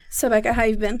So, Becca, how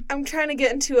you been? I'm trying to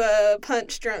get into a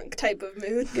punch-drunk type of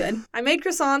mood. Good. I made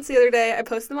croissants the other day. I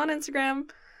posted them on Instagram.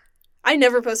 I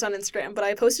never post on Instagram, but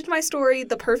I posted to my story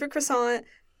the perfect croissant.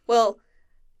 Well,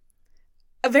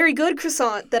 a very good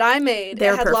croissant that I made.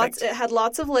 They're perfect. It had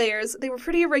lots of layers. They were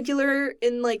pretty irregular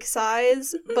in,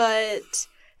 size, but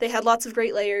they had lots of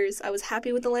great layers. I was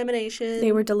happy with the lamination.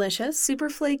 They were delicious. Super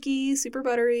flaky, super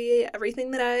buttery,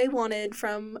 everything that I wanted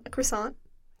from a croissant.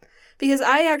 Because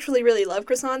I actually really love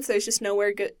croissants. There's just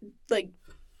nowhere good,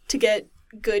 to get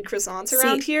good croissants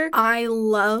around here. I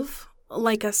love,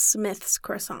 a Smith's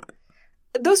croissant.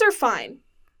 Those are fine.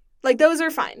 Those are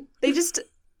fine. They just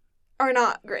are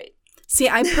not great. See,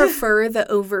 I prefer the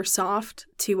over soft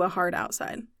to a hard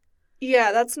outside.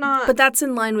 Yeah, that's not... But that's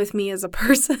in line with me as a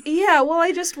person. Yeah, well,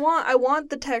 I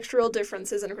want the textural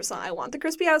differences in a croissant. I want the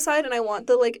crispy outside, and I want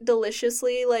the,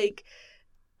 deliciously,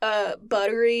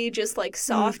 buttery, just,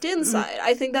 soft inside.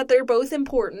 I think that they're both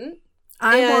important.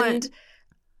 And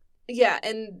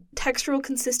textural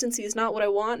consistency is not what I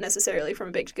want, necessarily, from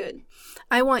a baked good.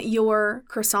 I want your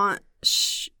croissant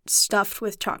stuffed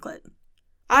with chocolate.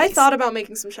 I thought about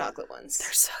making some chocolate ones.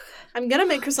 They're so good. I'm gonna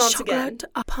make croissants again.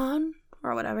 Chocolate pain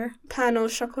or whatever. Pain au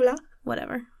chocolat.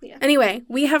 Whatever. Yeah. Anyway,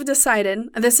 we have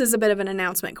decided, this is a bit of an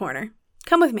announcement corner.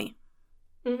 Come with me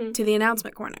to the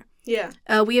announcement corner. Yeah.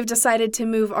 We have decided to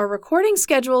move our recording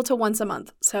schedule to once a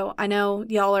month. So I know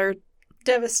y'all are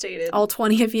devastated. All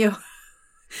 20 of you.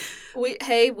 We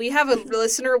have a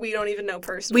listener we don't even know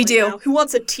personally. We do. Now, who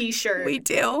wants a t-shirt? We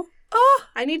do. Oh.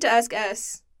 I need to ask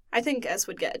S. I think S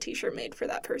would get a t-shirt made for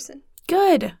that person.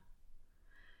 Good.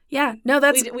 Yeah. No,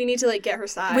 that's... We need to, get her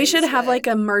size. We should have,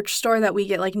 a merch store that we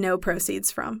get, no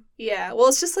proceeds from. Yeah. Well,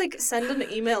 it's just, send an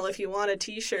email if you want a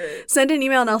t-shirt. Send an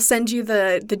email and I'll send you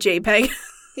the JPEG.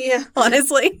 Yeah.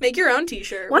 Honestly. Make your own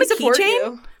t-shirt. Want a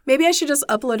keychain? Maybe I should just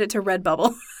upload it to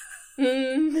Redbubble.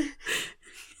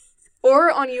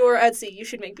 Or on your Etsy, you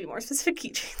should be more specific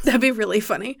keychains. That'd be really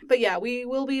funny. But yeah, we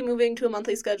will be moving to a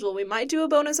monthly schedule. We might do a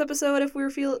bonus episode if we're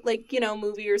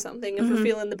movie or something, if we're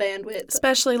feeling the bandwidth.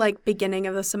 Especially, beginning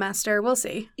of the semester. We'll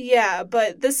see. Yeah,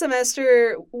 but this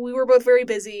semester, we were both very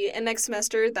busy, and next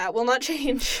semester, that will not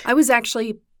change. I was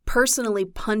actually personally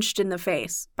punched in the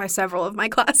face by several of my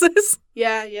classes.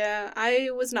 Yeah, I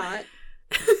was not.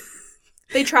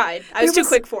 They tried. I was too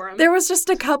quick for them. There was just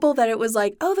a couple that it was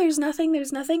there's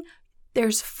nothing.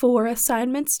 There's 4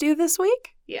 assignments due this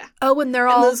week? Yeah. Oh, and they're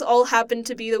all... And those all happened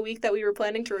to be the week that we were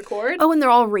planning to record. Oh, and they're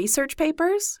all research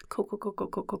papers?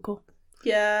 Cool.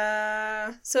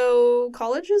 Yeah. So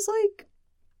college is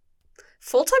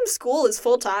full-time school is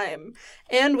full-time.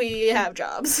 And we have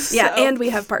jobs. Yeah, and we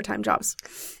have part-time jobs.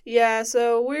 Yeah,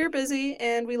 so we're busy,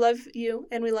 and we love you,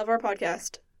 and we love our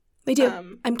podcast. We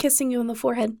do. I'm kissing you on the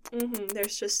forehead.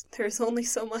 There's only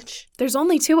so much. There's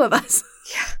only 2 of us.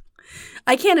 Yeah.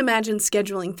 I can't imagine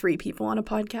scheduling 3 people on a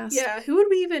podcast. Yeah, who would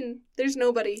we even... There's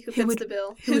nobody who fits the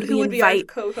bill. Who would be our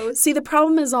co-host? See, the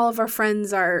problem is all of our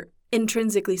friends are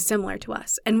intrinsically similar to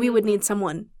us, and we would need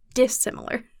someone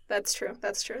dissimilar. That's true.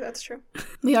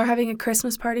 We are having a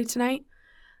Christmas party tonight.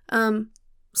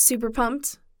 Super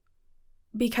pumped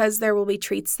because there will be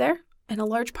treats there, and a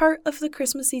large part of the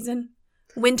Christmas season,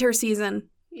 winter season.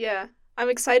 Yeah.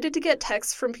 I'm excited to get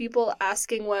texts from people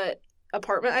asking what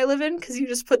apartment I live in, because you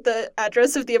just put the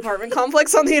address of the apartment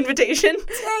complex on the invitation. Dang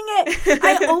it!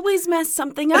 I always mess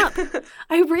something up.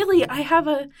 I have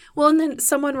a... Well, and then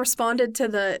someone responded to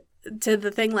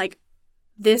the thing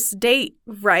this date,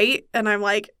 right? And I'm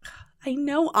I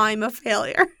know I'm a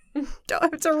failure.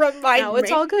 Don't have to remind me. No,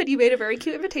 it's all good. You made a very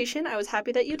cute invitation. I was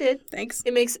happy that you did. Thanks.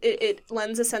 It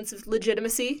lends a sense of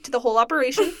legitimacy to the whole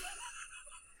operation.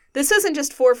 This isn't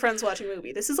just 4 friends watching a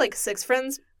movie. This is 6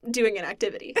 friends doing an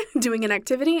activity. Doing an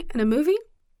activity and a movie?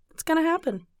 It's gonna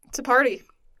happen. It's a party.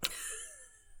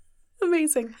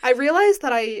 Amazing. I realized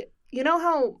that you know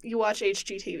how you watch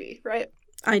HGTV, right?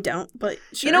 I don't, but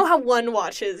sure. You know how one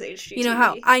watches HGTV? You know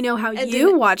how I know how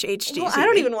you watch HGTV. Well, I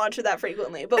don't even watch it that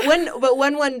frequently. But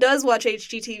when one does watch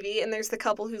HGTV and there's the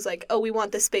couple who's we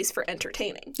want this space for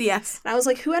entertaining. Yes. And I was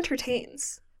who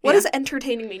entertains? What does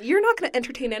entertaining mean? You're not going to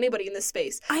entertain anybody in this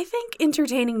space. I think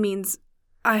entertaining means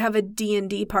I have a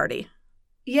D&D party.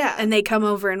 Yeah. And they come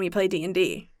over and we play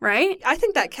D&D, right? I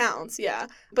think that counts, yeah.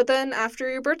 But then after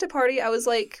your birthday party, I was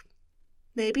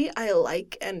maybe I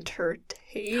like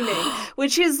entertaining,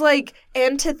 which is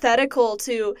antithetical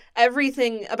to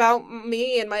everything about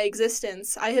me and my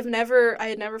existence. I had never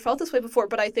felt this way before,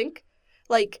 but I think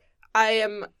I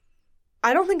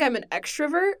don't think I'm an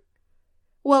extrovert.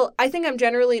 Well, I think I'm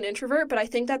generally an introvert, but I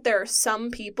think that there are some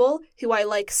people who I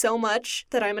like so much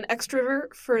that I'm an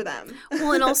extrovert for them.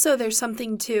 Well, and also there's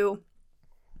something to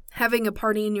having a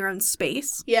party in your own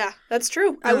space. Yeah, that's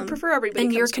true. I would prefer everybody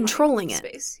and you're comes to my controlling it.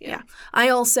 space. Yeah. I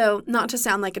also, not to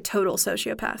sound like a total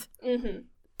sociopath, Mm-hmm.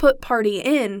 put party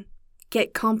in,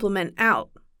 get compliment out.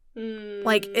 Mm.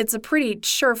 Like, it's a pretty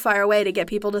surefire way to get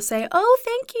people to say, oh,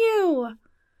 thank you.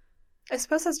 I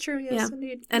suppose that's true. Yes, Yeah.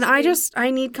 indeed. And Yes,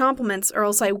 I need compliments or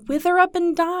else I wither up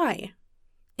and die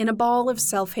in a ball of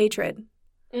self-hatred.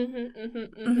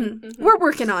 We're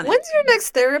working on it. When's your next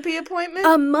therapy appointment?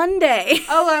 A Monday.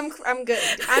 Oh, I'm good.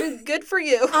 I'm good for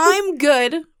you. I'm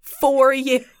good for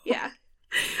you. Yeah.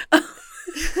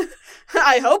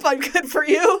 I hope I'm good for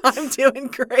you. I'm doing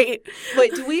great.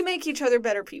 Wait, do we make each other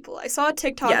better people? I saw a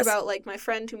TikTok Yes. about like my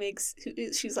friend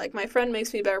she's like, my friend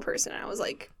makes me a better person. And I was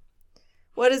like,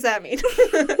 what does that mean?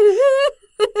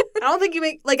 I don't think you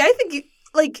make, like, I think you,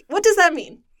 like, what does that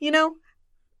mean? You know?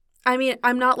 I mean,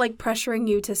 I'm not like pressuring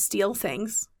you to steal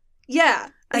things. Yeah.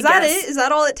 I Is that guess. it? Is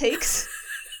that all it takes?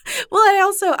 Well, I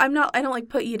don't like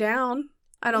put you down.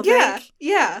 I don't think.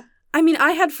 Yeah. I mean,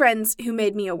 I had friends who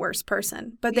made me a worse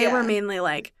person, but they were Yeah. mainly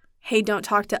like, hey, don't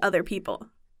talk to other people.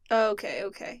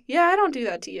 Okay. Yeah, I don't do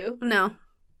that to you. No.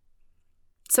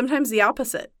 Sometimes the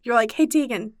opposite. You're like, hey,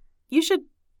 Tegan, you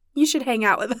should hang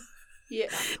out with us. Yeah.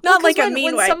 Not 'cause like a when, mean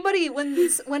when way. somebody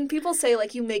when people say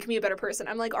like you make me a better person,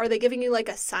 I'm like, are they giving you like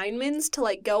assignments to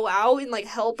like go out and like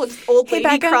help an old Hey, lady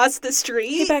Becca. cross the street?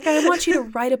 Hey, Becca, I want you to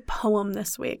write a poem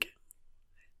this week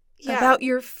Yeah. about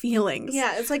your feelings.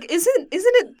 Yeah, it's like isn't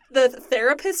it the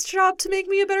therapist's job to make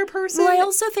me a better person? Well, I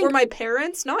also think or my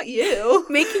parents, not you.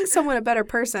 making someone a better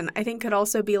person, I think, could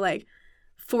also be like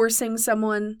forcing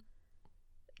someone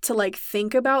to like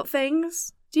think about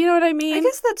things. Do you know what I mean? I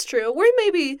guess that's true.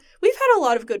 We've had a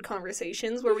lot of good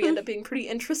conversations where we end up being pretty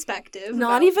introspective.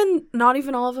 not about-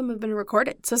 even all of them have been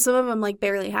recorded. So some of them like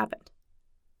barely happened.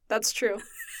 That's true.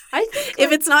 I think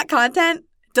If it's not content,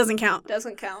 it doesn't count.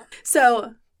 doesn't count.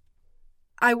 So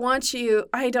I want you,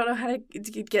 I don't know how to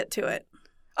get to it.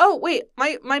 Oh wait,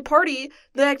 my party.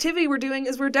 The activity we're doing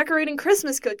is we're decorating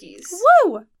Christmas cookies.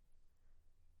 Woo!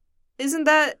 Isn't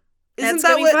that That's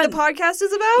gonna be what fun. the podcast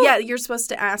is about? Yeah, you're supposed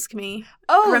to ask me.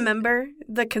 Oh, Remember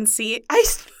the conceit?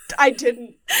 I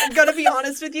didn't. I'm gonna be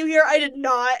honest with you here. I did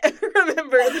not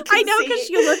remember the conceit. I know because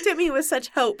you looked at me with such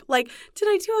hope. Like, did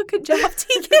I do a good job,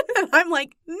 Tegan? And I'm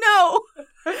like, no.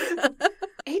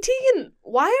 Hey Tegan,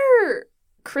 why are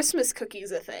Christmas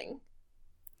cookies a thing?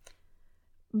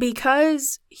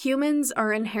 Because humans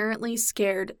are inherently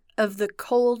scared of the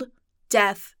cold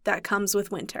death that comes with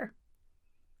winter.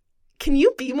 Can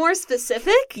you be more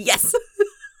specific? Yes.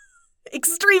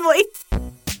 Extremely.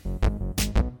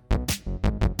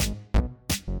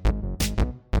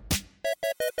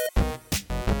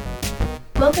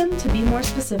 Welcome to Be More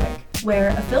Specific, where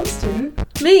a film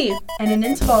student, Me. and an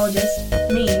entomologist,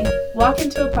 me, walk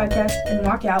into a podcast and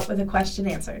walk out with a question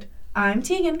answered. I'm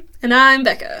Tegan. And I'm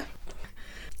Becca.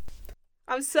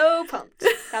 I'm so pumped.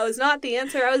 That was not the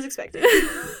answer I was expecting.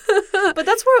 But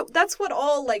that's what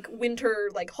all like winter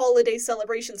like holiday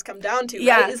celebrations come down to,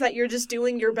 Yeah. right? Is that you're just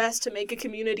doing your best to make a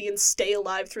community and stay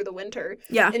alive through the winter.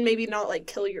 Yeah. And maybe not like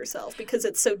kill yourself because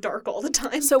it's so dark all the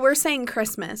time. So we're saying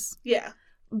Christmas, Yeah.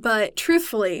 but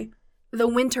truthfully, the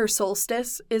winter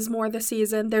solstice is more the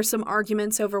season. There's some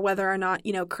arguments over whether or not,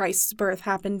 Christ's birth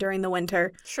happened during the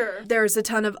winter. Sure. There's a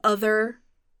ton of other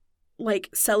like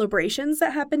celebrations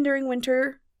that happen during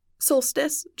winter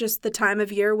solstice, just the time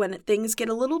of year when things get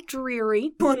a little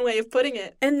dreary. One way of putting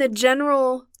it. And the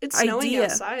general It's snowing idea,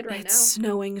 outside right it's now.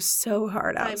 snowing so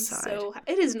hard outside.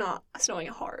 It is not snowing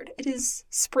hard. It is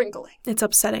sprinkling. It's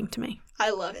upsetting to me.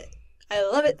 I love it. I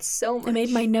love it so much. It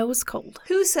made my nose cold.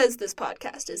 Who says this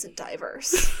podcast isn't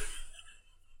diverse?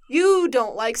 You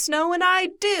don't like snow and I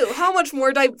do. How much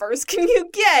more diverse can you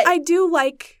get?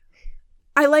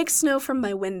 I like snow from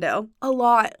my window a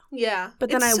lot. Yeah. But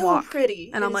then it's I so walk,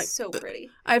 pretty. and It I'm is like, so pretty.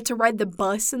 I have to ride the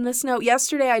bus in the snow.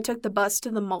 Yesterday I took the bus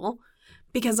to the mall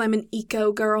because I'm an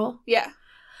eco girl. Yeah,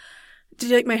 Did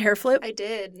you like my hair flip? I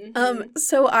did. Mhm.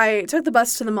 So I took the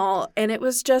bus to the mall, and it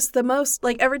was just the most,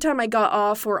 like, every time I got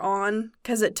off or on,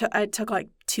 because I took, like,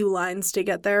 2 lines to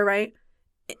get there, right?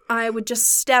 I would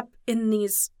just step in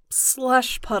these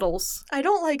slush puddles. I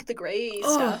don't like the gray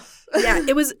Oh, stuff. Yeah,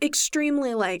 it was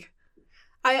extremely, like,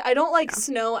 I don't like Yeah.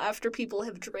 snow after people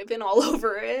have driven all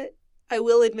over it. I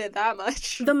will admit that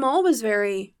much. the mall was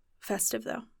very festive,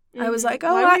 though. I was Mhm. like,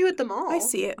 oh, why were you at the mall? I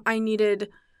see it. I needed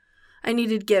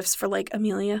gifts for, like,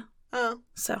 Amelia. Oh,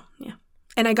 So, yeah.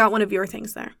 And I got one of your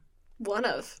things there. one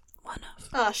of. One of.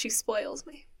 Ah, she spoils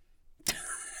me.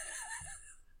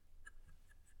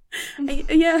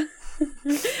 Yeah.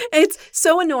 It's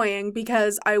so annoying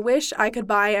because I wish I could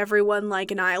buy everyone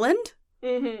like an island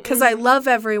Because I love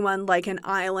everyone like an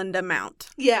island amount.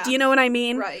 Yeah. Do you know what I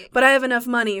mean? Right. But I have enough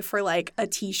money for like a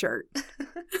t-shirt.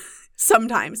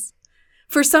 Sometimes.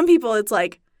 For some people, it's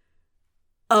like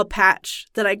a patch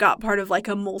that I got part of like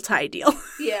a multi-deal.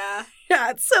 Yeah.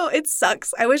 Yeah, so it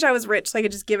sucks. I wish I was rich so I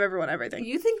could just give everyone everything.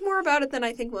 You think more about it than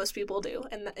I think most people do.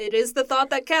 And it is the thought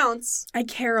that counts. I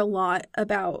care a lot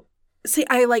about... See,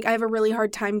 I have a really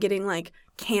hard time getting like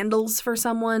candles for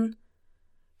someone.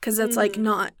 Because that's like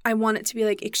not... I want it to be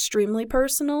like extremely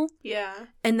personal. Yeah.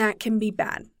 And that can be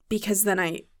bad. Because then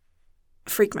I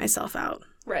freak myself out.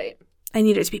 Right. I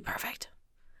need it to be perfect.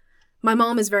 My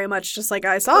mom is very much just like,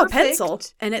 I saw Perfect. a pencil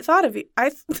and it thought of you.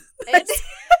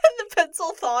 The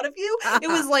pencil thought of you? It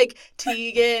was like,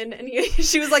 Tegan. And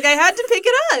she was like, I had to pick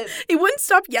it up. It wouldn't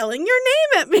stop yelling your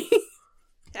name at me.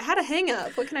 I had a hang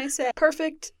up. What can I say?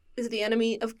 Perfect is the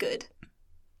enemy of good.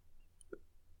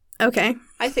 Okay.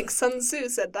 I think Sun Tzu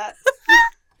said that.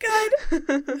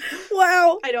 Good.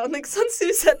 Wow. I don't think Sun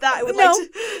Tzu said that. I would No.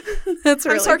 like to. That's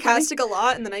really I'm sarcastic a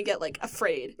lot, and then I get like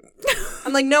afraid.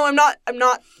 I'm like, no, I'm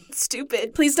not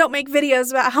stupid. Please don't make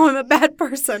videos about how I'm a bad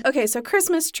person. Okay, so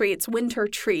Christmas treats, winter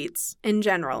treats in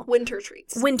general. Winter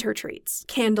treats. Winter treats,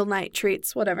 candle night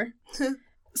treats, whatever.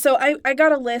 So I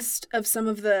got a list of some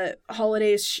of the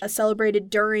holidays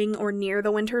celebrated during or near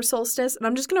the winter solstice, and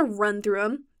I'm just going to run through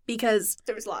them because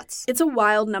There was lots. it's a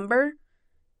wild number,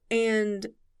 and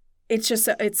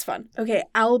it's fun. Okay,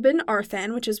 Albin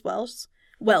Arthan, which is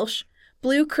Welsh.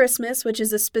 Blue Christmas, which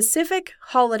is a specific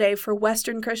holiday for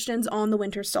Western Christians on the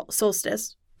winter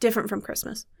solstice, different from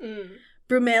Christmas.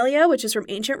 Brumalia, which is from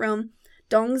ancient Rome.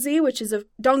 Dongzi, which is a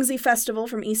Dongzi festival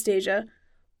from East Asia.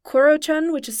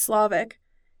 Korochun, which is Slavic.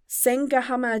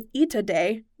 Sengahamaita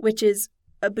Day, which is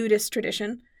a Buddhist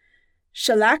tradition.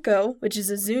 Shalako, which is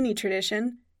a Zuni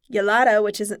tradition. Yalada,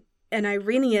 which is an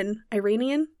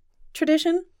Iranian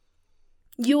tradition.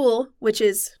 Yule, which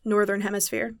is Northern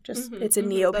Hemisphere. It's a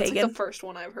neo-pagan. That's like the first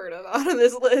one I've heard of out of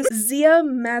this list. Zia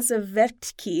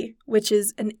Mazovetki, which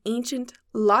is an ancient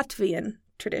Latvian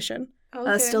tradition,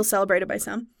 still celebrated by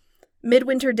some.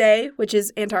 Midwinter Day, which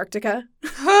is Antarctica,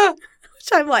 which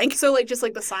I'm like. So like just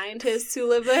like the scientists who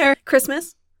live there.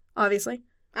 Christmas, obviously.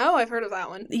 Oh, I've heard of that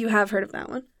one. You have heard of that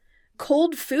one.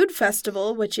 Cold Food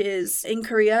Festival, which is in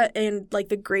Korea and like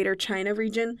the greater China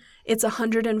region. It's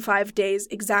 105 days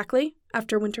exactly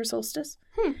after winter solstice.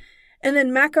 And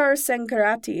then Makar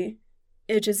Sankranti,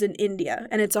 which is in India,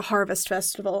 and it's a harvest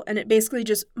festival, and it basically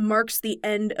just marks the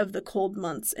end of the cold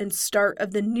months and start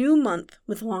of the new month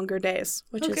with longer days,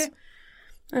 which is,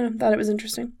 I thought it was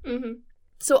interesting.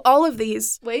 So all of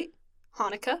these... Wait,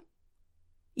 Hanukkah?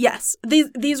 Yes.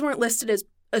 These weren't listed as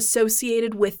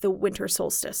associated with the winter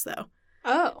solstice, though.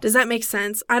 Oh. Does that make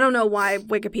sense? I don't know why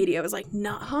Wikipedia was like,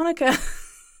 not Hanukkah,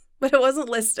 but it wasn't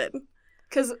listed.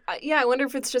 Because, I wonder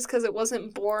if it's just because it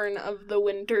wasn't born of the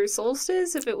winter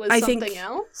solstice, if it was something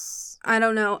else? I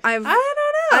don't know. I don't know.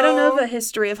 I don't know the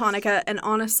history of Hanukkah, and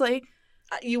honestly...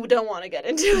 You don't want to get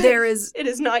into it. There is... It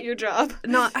is not your job.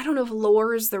 I don't know if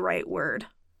lore is the right word.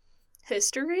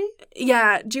 History?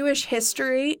 Yeah, Jewish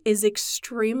history is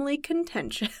extremely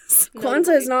contentious.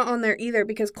 Kwanzaa is not on there either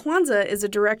because Kwanzaa is a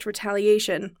direct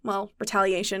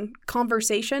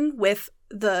conversation with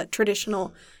the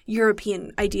traditional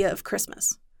European idea of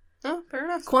Christmas. Oh, fair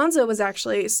enough. Kwanzaa was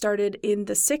actually started in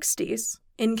the 60s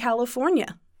in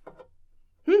California.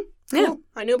 Cool. Yeah.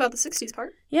 I knew about the 60s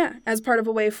part. Yeah, as part of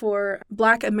a way for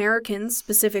Black Americans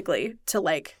specifically to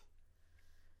like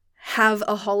have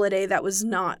a holiday that was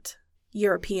not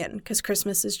European, because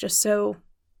Christmas is just so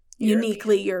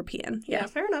uniquely European. Yeah,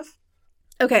 fair enough.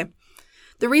 Okay.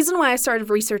 The reason why I started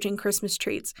researching Christmas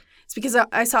treats is because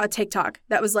I saw a TikTok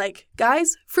that was like,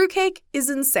 guys, fruitcake is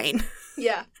insane.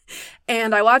 Yeah.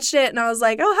 And I watched it and I was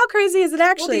like, oh, how crazy is it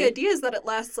actually? Well, the idea is that it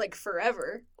lasts like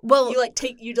forever. Well, you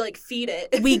feed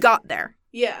it. We got there.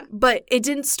 Yeah. But it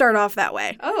didn't start off that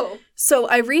way. Oh. So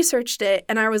I researched it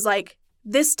and I was like,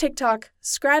 this TikTok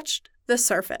scratched the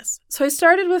surface. So I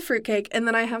started with fruitcake, and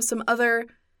then I have some other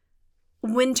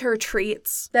winter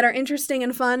treats that are interesting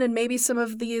and fun, and maybe some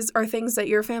of these are things that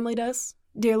your family does,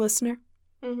 dear listener.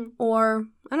 Or,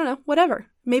 I don't know, whatever.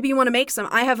 Maybe you want to make some.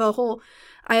 I have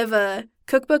a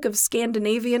cookbook of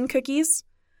Scandinavian cookies.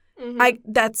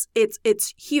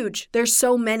 It's huge. There's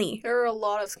so many. There are a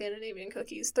lot of Scandinavian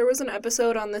cookies. There was an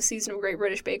episode on this season of Great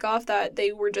British Bake Off that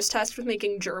they were just tasked with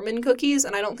making German cookies,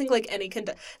 and I don't think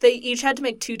they each had to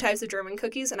make 2 types of German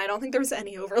cookies, and I don't think there was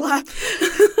any overlap.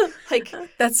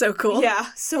 That's so cool. Yeah,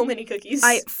 so many cookies.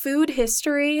 Food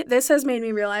history, this has made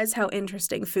me realize how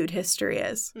interesting food history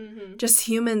is. Just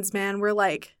humans, man, we're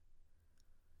like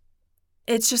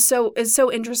it's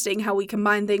so interesting how we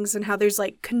combine things and how there's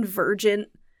like convergent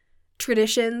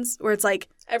traditions where it's like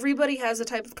Everybody has a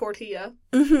type of tortilla.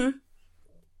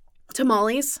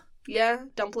 Tamales. Yeah,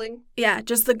 dumpling. Yeah,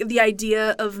 just the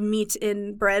idea of meat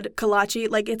in bread, kolache,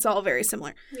 like it's all very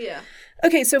similar. Yeah.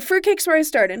 Okay, so fruitcake's where I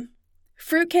started.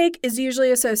 Fruitcake is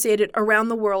usually associated around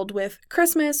the world with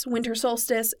Christmas, winter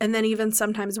solstice, and then even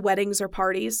sometimes weddings or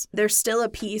parties. There's still a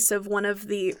piece of one of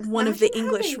the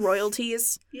English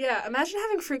royalties. Yeah, imagine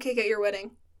having fruitcake at your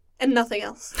wedding and nothing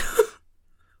else.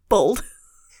 Bold.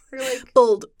 You're like,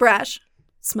 bold, brash.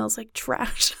 Smells like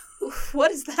trash.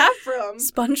 What is that from?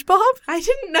 SpongeBob? I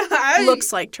didn't know.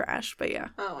 Looks like trash, but yeah.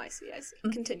 Oh, I see.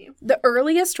 Continue. The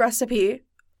earliest recipe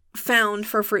found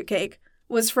for fruitcake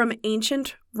was from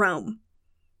ancient Rome.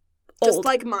 Old. Just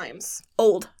like mimes.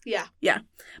 Old. Yeah. Yeah.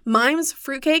 Mimes,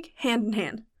 fruitcake, hand in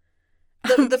hand.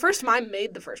 The first mime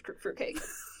made the first fruitcake.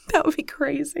 That would be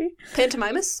crazy.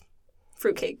 Pantomimus?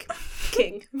 Fruitcake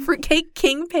king. Fruitcake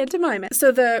king pantomimus.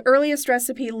 So the earliest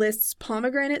recipe lists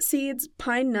pomegranate seeds,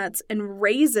 pine nuts, and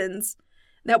raisins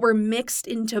that were mixed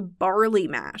into barley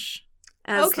mash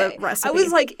as the recipe. I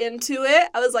was like into it.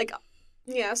 I was like,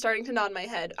 yeah, starting to nod my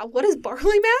head. What is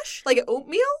barley mash? Like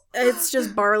oatmeal? It's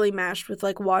just barley mashed with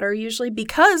like water usually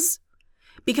because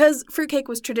fruitcake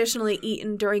was traditionally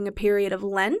eaten during a period of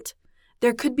Lent.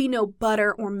 There could be no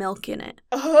butter or milk in it.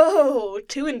 Oh,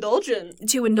 too indulgent.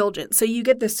 Too indulgent. So you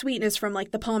get the sweetness from like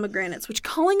the pomegranates, which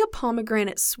calling a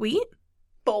pomegranate sweet?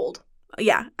 Bold.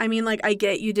 Yeah. I mean, like, I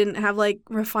get you didn't have like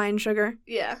refined sugar.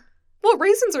 Yeah. Well,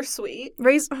 raisins are sweet.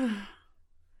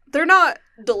 They're not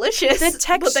delicious,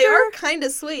 but they are kind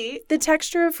of sweet. The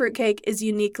texture of fruitcake is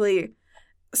uniquely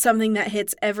something that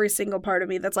hits every single part of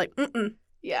me that's like, mm-mm.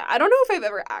 Yeah, I don't know if I've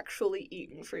ever actually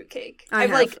eaten fruitcake. I've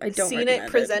seen it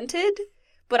presented,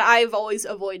 but I've always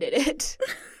avoided it.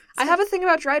 I have a thing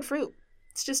about dried fruit.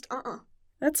 It's just,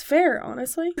 That's fair,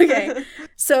 honestly. Okay,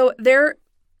 so there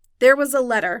was a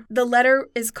letter. The letter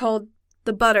is called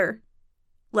the butter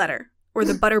letter, or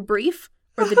the butter brief,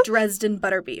 or the Dresden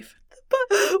butter beef.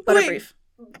 Butter brief.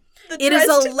 It is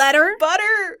a letter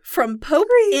from Pope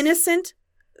Innocent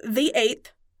VIII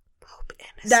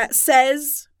that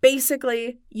says,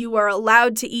 basically, you are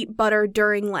allowed to eat butter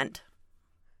during Lent.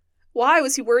 Why?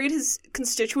 Was he worried his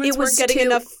constituents weren't getting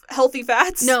enough healthy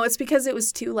fats? No, it's because it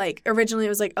was too, like, originally it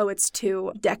was like, oh, it's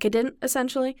too decadent,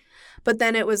 essentially. But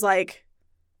then it was like,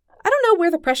 I don't know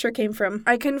where the pressure came from.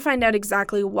 I couldn't find out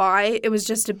exactly why. It was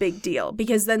just a big deal.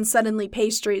 Because then suddenly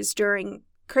pastries during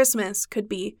Christmas could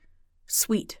be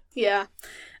sweet. Yeah.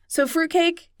 So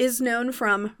fruitcake is known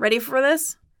from, ready for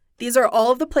this? These are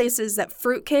all of the places that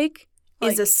fruitcake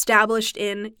is established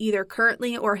in, either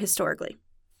currently or historically.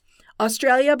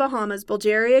 Australia, Bahamas,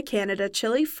 Bulgaria, Canada,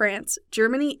 Chile, France,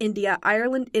 Germany, India,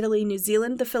 Ireland, Italy, New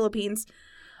Zealand, the Philippines,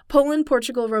 Poland,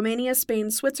 Portugal, Romania, Spain,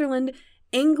 Switzerland,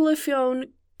 Anglophone,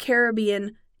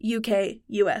 Caribbean, UK,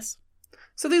 US.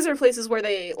 So these are places where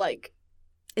they, like...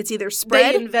 It's either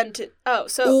spread... They invented... Oh,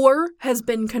 so... Or has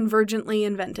been convergently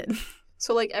invented.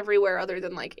 So, like, everywhere other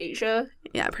than, like, Asia?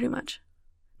 Yeah, pretty much.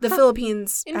 The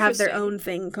Philippines have their own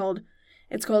thing called...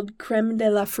 It's called creme de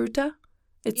la fruta.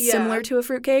 It's similar to a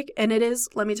fruitcake, and it is,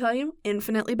 let me tell you,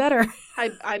 infinitely better.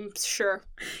 I'm sure.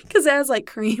 Because it has, like,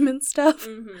 cream and stuff.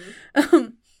 Mm-hmm.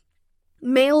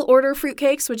 Mail order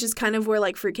fruitcakes, which is kind of where,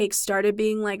 like, fruitcakes started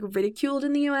being, like, ridiculed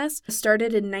in the U.S.,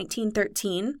 started in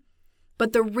 1913.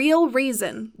 But the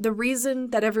reason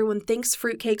that everyone thinks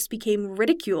fruitcakes became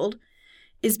ridiculed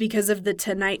is because of the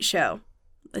Tonight Show.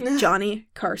 Johnny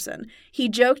Carson. He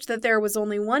joked that there was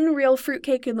only one real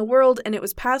fruitcake in the world, and it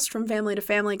was passed from family to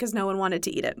family because no one wanted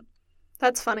to eat it.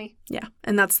 That's funny. Yeah,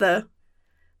 and that's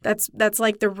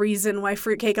like the reason why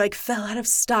fruitcake like fell out of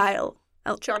style.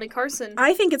 Johnny Carson.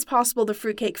 I think it's possible the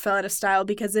fruitcake fell out of style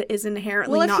because it is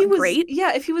inherently not great.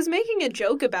 Yeah, if he was making a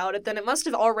joke about it, then it must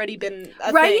have already been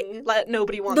a thing that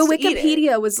nobody wants to eat it. The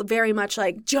Wikipedia was very much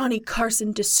like, Johnny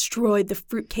Carson destroyed the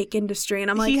fruitcake industry, and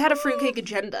I'm like... He had a fruitcake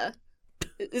agenda,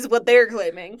 is what they're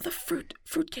claiming. The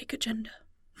fruitcake agenda.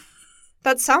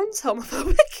 That sounds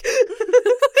homophobic.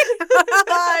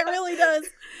 It really does.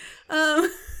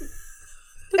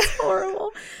 It's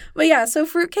horrible. But yeah, so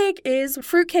fruitcake,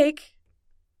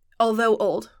 although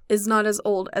old, is not as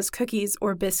old as cookies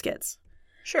or biscuits.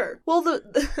 Sure. Well,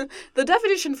 the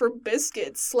definition for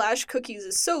biscuits / cookies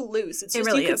is so loose. It's just,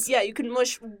 it really is. Yeah, you can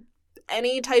mush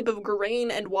any type of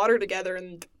grain and water together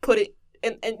and put it,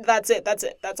 and that's it. That's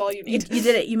it. That's all you need. You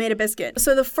did it. You made a biscuit.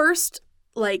 So the first,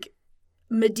 like,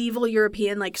 medieval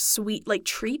European, like, sweet, like,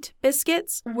 treat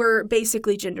biscuits were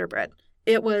basically gingerbread.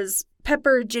 It was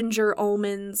pepper, ginger,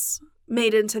 almonds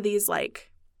made into these,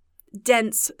 like,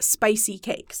 dense, spicy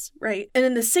cakes, right? And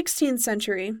in the 16th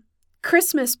century,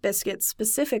 Christmas biscuits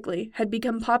specifically had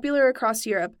become popular across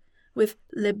Europe, with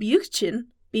Lebkuchen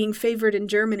being favored in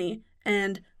Germany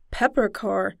and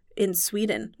Pepperkorn in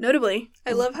Sweden. Notably,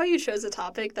 I love how you chose a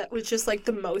topic that was just like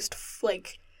the most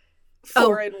like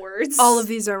foreign words. all of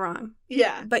these are wrong.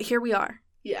 Yeah. But here we are.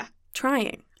 Yeah.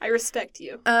 Trying. I respect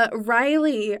you.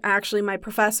 Riley, actually my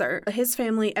professor, his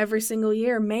family every single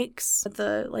year makes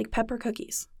the like pepper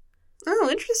cookies. Oh,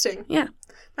 interesting. Yeah.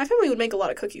 My family would make a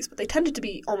lot of cookies, but they tended to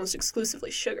be almost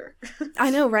exclusively sugar. I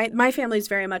know, right? My family's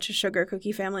very much a sugar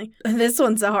cookie family. This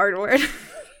one's a hard word.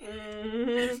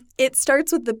 Mm-hmm. It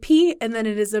starts with the P and then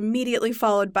it is immediately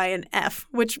followed by an F,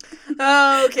 which...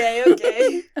 Oh,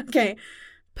 okay. Okay.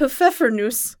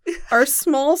 Pfeffernuss are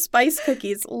small spice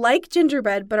cookies like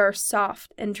gingerbread but are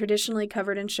soft and traditionally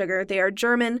covered in sugar. They are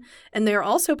German and they are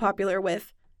also popular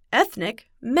with ethnic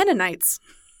Mennonites.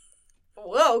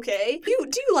 Whoa, okay. Do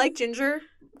you like ginger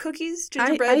cookies?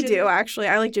 Gingerbread? I do, actually.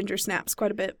 I like ginger snaps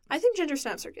quite a bit. I think ginger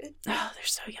snaps are good. Oh, they're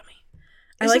so yummy.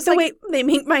 It's I like just the way they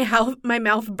make my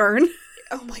mouth burn.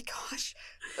 Oh my gosh.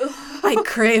 I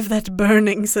crave that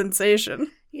burning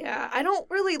sensation. Yeah, I don't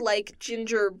really like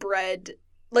gingerbread,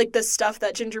 like the stuff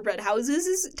that gingerbread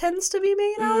houses tends to be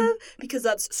made out of, because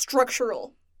that's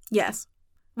structural. Yes.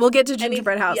 We'll get to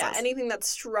gingerbread houses. Yeah, anything that's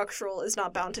structural is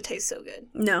not bound to taste so good.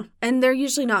 No. And they're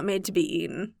usually not made to be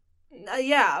eaten.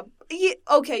 Yeah.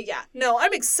 Okay, yeah. No,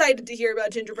 I'm excited to hear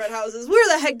about gingerbread houses. Where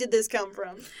the heck did this come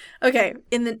from? Okay,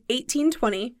 in the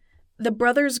 1820, the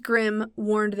Brothers Grimm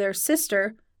warned their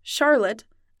sister, Charlotte,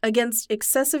 against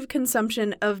excessive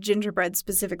consumption of gingerbread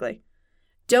specifically.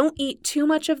 Don't eat too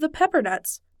much of the pepper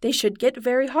nuts. They should get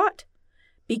very hot.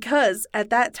 Because at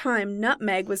that time,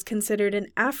 nutmeg was considered an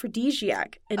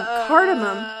aphrodisiac, and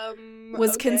cardamom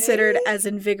was considered as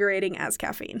invigorating as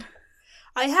caffeine.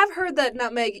 I have heard that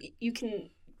nutmeg, you can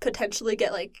potentially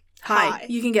get, like, high.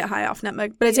 You can get high off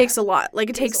nutmeg, but it takes a lot. Like,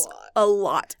 it takes a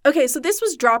lot. Okay, so this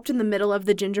was dropped in the middle of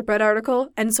the gingerbread article,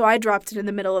 and so I dropped it in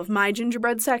the middle of my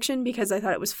gingerbread section because I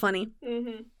thought it was funny.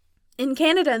 Mm-hmm. In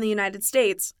Canada and the United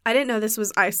States, I didn't know this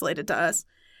was isolated to us.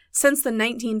 Since the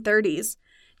 1930s,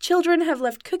 children have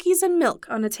left cookies and milk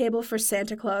on a table for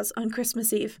Santa Claus on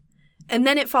Christmas Eve. And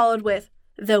then it followed with,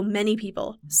 though many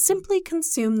people simply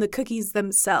consume the cookies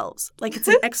themselves, like it's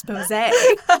an expose. Well,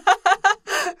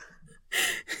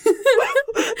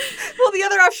 the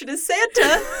other option is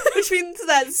Santa, which means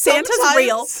that Santa's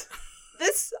real.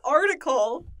 This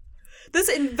article, this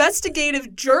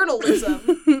investigative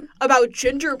journalism about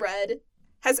gingerbread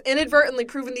has inadvertently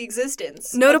proven the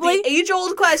existence Notably, of the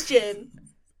age-old question,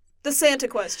 the Santa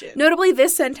question. Notably,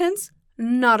 this sentence,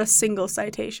 not a single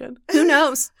citation. Who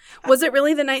knows? Was it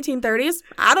really the 1930s?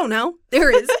 I don't know.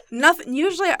 There is nothing.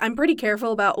 Usually, I'm pretty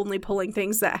careful about only pulling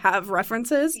things that have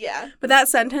references. Yeah. But that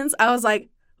sentence, I was like,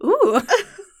 ooh.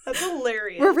 That's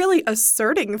hilarious. We're really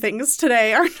asserting things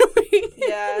today, aren't we?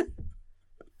 Yeah.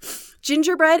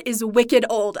 Gingerbread is wicked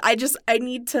old. I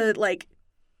need to, like...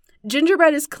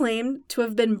 Gingerbread is claimed to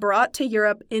have been brought to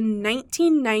Europe in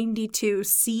 1992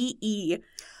 CE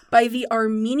by the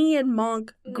Armenian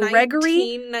monk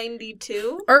Gregory...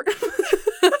 1992?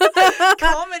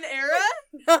 Common Era?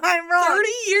 No, I'm wrong. 30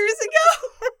 years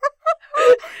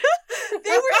ago?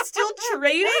 They were still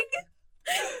trading?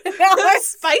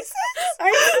 Spices?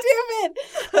 I'm stupid.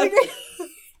 Okay.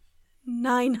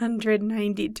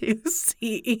 992 CE.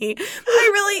 It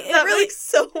really makes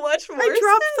so much more I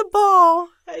dropped the ball.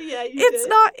 Yeah, you it's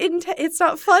did. It's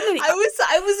not fun anymore.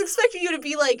 I was expecting you to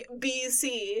be like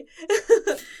BC.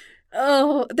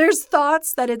 Oh, there's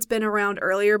thoughts that it's been around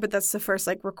earlier, but that's the first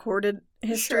like recorded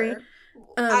history. Sure.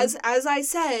 As I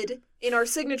said in our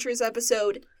signatures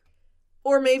episode,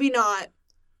 or maybe not.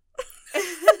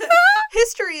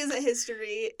 History isn't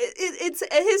history. It's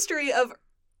a history of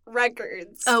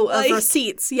records. Oh, of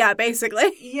receipts. Yeah,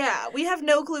 basically. Yeah, we have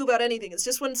no clue about anything. It's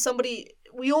just when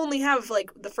we only have,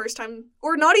 like, the first time,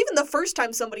 or not even the first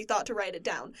time somebody thought to write it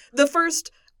down. The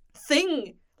first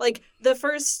thing, like, the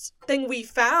first thing we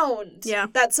found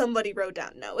that somebody wrote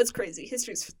down. No, it's crazy.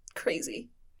 History's crazy.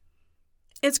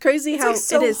 It's crazy how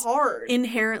so it is hard.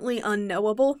 Inherently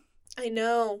unknowable. I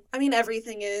know. I mean,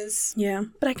 everything is. Yeah,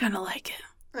 but I kind of like it.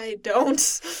 I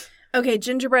don't. Okay,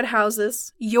 gingerbread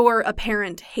houses, your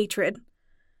apparent hatred.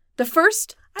 The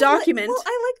first document...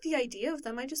 I like the idea of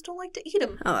them. I just don't like to eat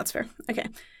them. Oh, that's fair. Okay.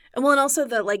 Well, and also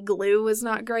the, like, glue is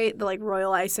not great. The, like,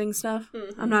 royal icing stuff.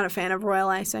 Mm-hmm. I'm not a fan of royal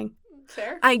icing.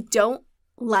 Fair. I don't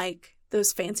like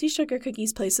those fancy sugar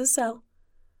cookies places sell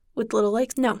with little,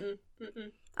 like... No.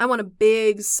 Mm-mm. I want a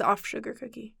big, soft sugar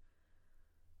cookie.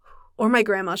 Or my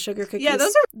grandma's sugar cookies. Yeah,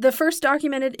 those are... The first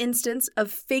documented instance of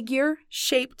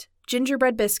figure-shaped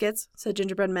gingerbread biscuits, so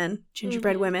gingerbread men,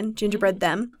 gingerbread women, gingerbread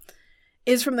them,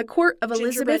 is from the court of Gingerbread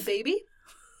Elizabeth. Baby?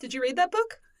 Did you read that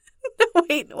book?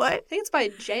 Wait, what? I think it's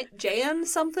by Jan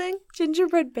something.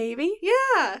 Gingerbread Baby?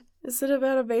 Yeah. Is it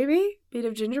about a baby made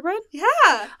of gingerbread? Yeah.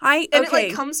 And it, Okay.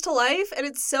 like, comes to life, and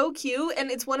it's so cute,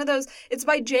 and it's one of those, it's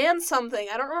by Jan something.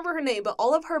 I don't remember her name, but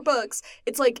all of her books,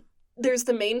 it's like, there's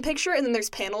the main picture, and then there's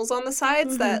panels on the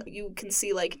sides that you can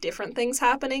see, like, different things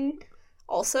happening.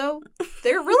 Also,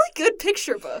 they're really good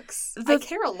picture books. I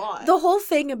care a lot. The whole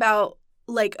thing about,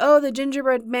 like, oh, the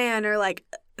gingerbread man, or, like,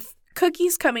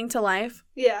 cookies coming to life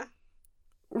Yeah.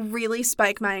 really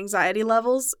spike my anxiety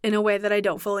levels in a way that I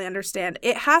don't fully understand.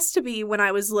 It has to be when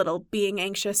I was little, being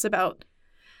anxious about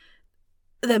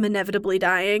them inevitably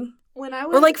dying. When I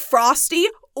was... Or like Frosty.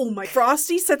 Oh my,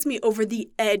 Frosty sets me over the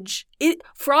edge.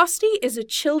 Frosty is a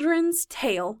children's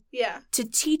tale Yeah. to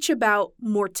teach about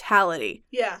mortality.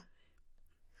 Yeah.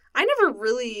 I never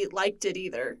really liked it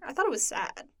either. I thought it was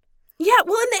sad. Yeah,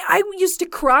 well, and I used to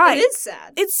cry. It is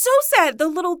sad. It's so sad. The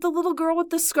little girl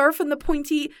with the scarf and the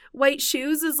pointy white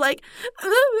shoes is like,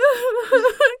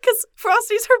 because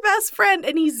Frosty's her best friend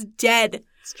and he's dead.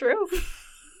 It's true.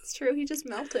 It's true. He just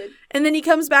melted. And then he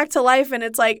comes back to life and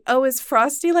it's like, oh, is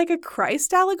Frosty like a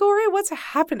Christ allegory? What's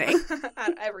happening?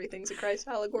 Everything's a Christ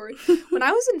allegory. When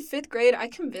I was in 5th grade, I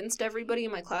convinced everybody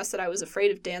in my class that I was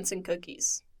afraid of dancing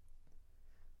cookies.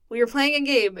 We were playing a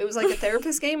game. It was like a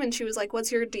therapist game, and she was like, what's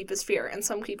your deepest fear? And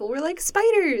some people were like,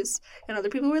 spiders. And other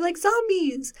people were like,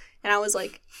 zombies. And I was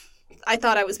like, I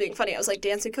thought I was being funny. I was like,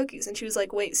 dancing cookies. And she was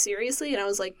like, wait, seriously? And I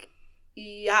was like,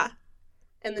 yeah.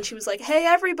 And then she was like, hey,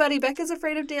 everybody, Becca's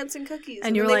afraid of dancing cookies.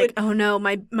 And you were like, oh no,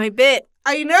 my bit.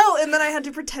 I know. And then I had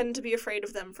to pretend to be afraid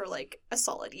of them for like a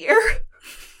solid year.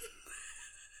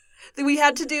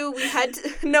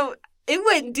 No, it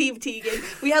went deep, Tegan.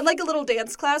 We had like a little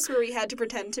dance class where we had to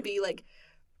pretend to be like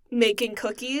making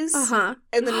cookies. Uh-huh.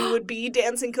 And then we would be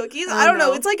dancing cookies. Oh, I don't know.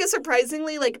 no. It's like a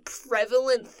surprisingly like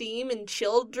prevalent theme in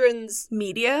children's...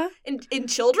 Media? In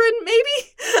children,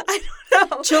 maybe? I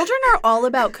don't know. Children are all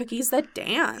about cookies that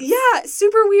dance. Yeah,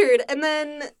 super weird. And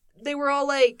then they were all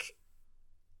like,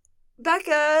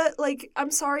 Becca, like, I'm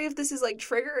sorry if this is, like,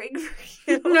 triggering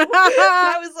for you. And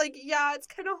I was like, yeah, it's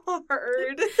kind of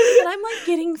hard. But I'm, like,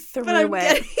 getting through But I'm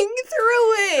it. getting through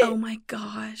it. Oh, my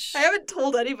gosh. I haven't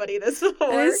told anybody this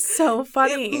before. That is so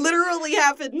funny. It literally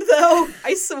happened, though.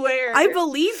 I swear. I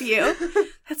believe you.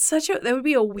 That would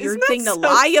be a weird Isn't thing that to so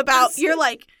lie about. depressing? You're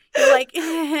like,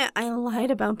 I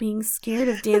lied about being scared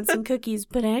of dancing cookies,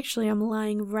 but actually I'm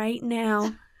lying right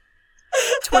now.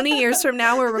 20 years from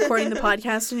now, we're recording the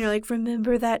podcast, and you're like,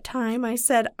 remember that time I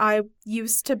said I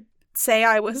used to say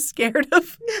I was scared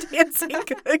of dancing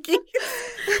cookies?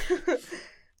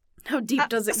 How deep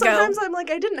does it go? Sometimes I'm like,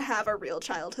 I didn't have a real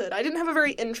childhood. I didn't have a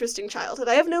very interesting childhood.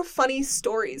 I have no funny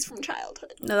stories from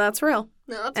childhood. No, that's real.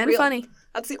 No, that's And real. funny.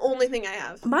 That's the only thing I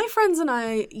have. My friends and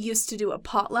I used to do a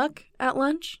potluck at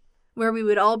lunch where we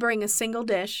would all bring a single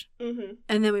dish, Mm-hmm.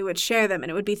 and then we would share them, and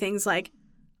it would be things like,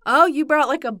 oh, you brought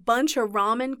like a bunch of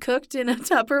ramen cooked in a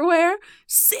Tupperware?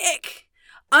 Sick!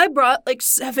 I brought like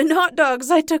 7 hot dogs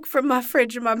I took from my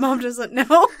fridge and my mom doesn't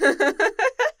know.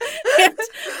 And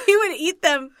we would eat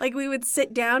them. Like, we would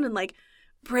sit down and like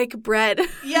break bread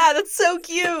Yeah, that's so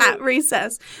cute. at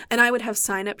recess. And I would have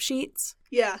sign-up sheets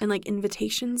Yeah. and like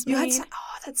invitations You made. had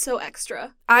that's so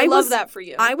extra. I love was- that for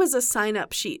you. I was a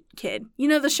sign-up sheet kid. You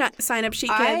know the sign-up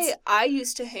sheet kids? I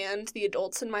used to hand the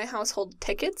adults in my household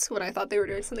tickets when I thought they were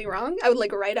doing something wrong. I would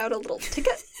like write out a little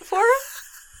ticket for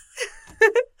them.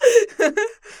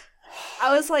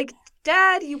 I was like,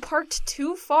 Dad, you parked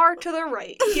too far to the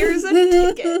right. Here's a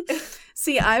ticket.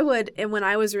 See, I would, and when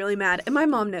I was really mad, and my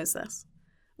mom knows this,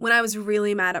 when I was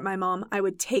really mad at my mom, I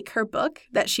would take her book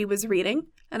that she was reading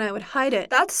and I would hide it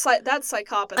That's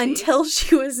psychopathy. until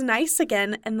she was nice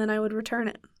again, and then I would return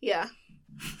it. Yeah.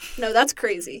 No, that's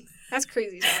crazy. That's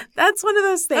crazy talk. That's one of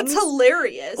those things. That's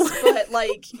hilarious, but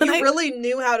like When you I- really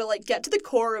knew how to like get to the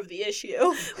core of the issue.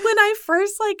 When I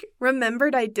first like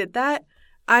remembered I did that,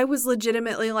 I was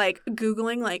legitimately like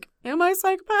Googling like, am I a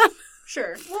psychopath?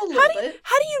 Sure, well, a little bit.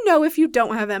 How do you know if you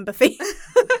don't have empathy?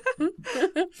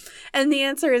 And the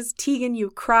answer is, Tegan, you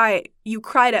cried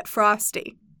at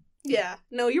Frosty. Yeah.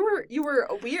 No, you were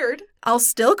weird. I'll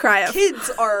still cry at Kids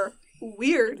are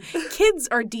weird. Kids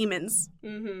are demons,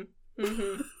 Mm-hmm.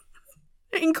 Mm-hmm.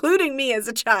 including me as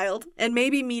a child, and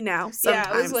maybe me now sometimes.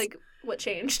 Yeah, it was like, what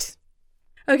changed?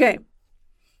 Okay.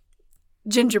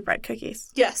 Gingerbread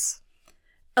cookies. Yes.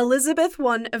 Elizabeth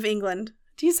I of England.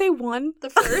 Do you say one? The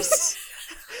first.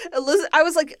 I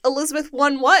was like, Elizabeth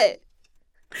won what?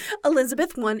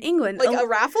 Elizabeth won England. Like a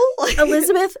raffle?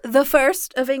 Elizabeth the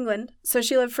First of England. So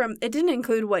she lived from, it didn't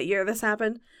include what year this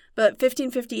happened, but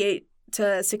 1558 to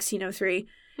 1603.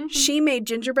 Mm-hmm. She made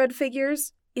gingerbread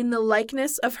figures in the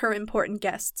likeness of her important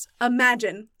guests.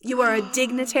 Imagine you are a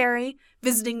dignitary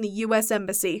visiting the U.S.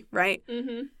 Embassy, right?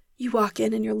 Mm-hmm. You walk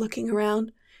in and you're looking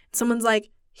around. Someone's like,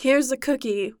 here's a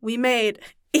cookie we made.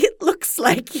 It looks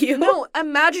like you. No,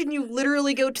 imagine you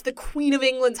literally go to the Queen of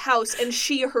England's house and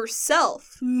she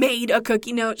herself made a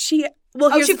cookie. No, she...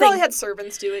 Well, here's she the thing. probably had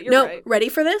servants do it. You're No, right. ready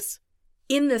for this?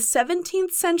 In the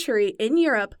 17th century in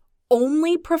Europe,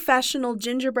 only professional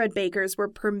gingerbread bakers were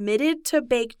permitted to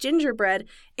bake gingerbread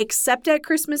except at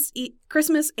Christmas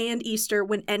and Easter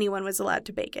when anyone was allowed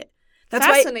to bake it.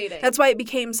 Fascinating. That's why it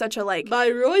became such a, like... By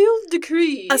royal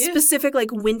decree. A specific,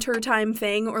 like, wintertime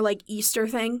thing or, like, Easter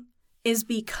thing is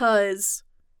because...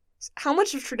 How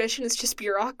much of tradition is just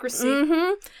bureaucracy?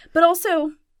 Mm-hmm. But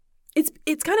also,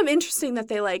 it's kind of interesting that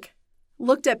they, like,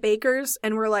 looked at bakers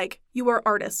and were like, you are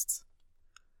artists.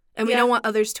 And we don't want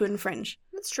others to infringe.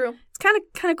 That's true. It's kind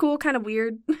of cool, kind of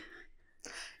weird.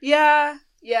 Yeah.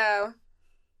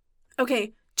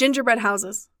 Okay, gingerbread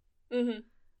houses. Mm-hmm.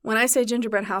 When I say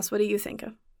gingerbread house, what do you think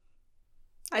of?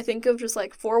 I think of just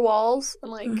like 4 walls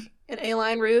and like an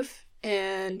A-line roof,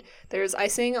 and there's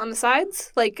icing on the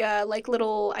sides, like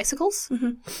little icicles,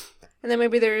 and then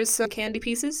maybe there's some candy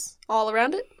pieces all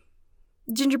around it.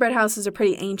 Gingerbread houses are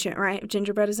pretty ancient, right?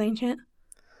 Gingerbread is ancient.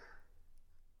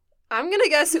 I'm gonna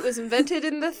guess it was invented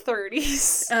in the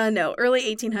 30s. No, early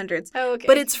 1800s. Oh, okay.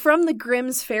 But it's from the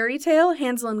Grimm's fairy tale,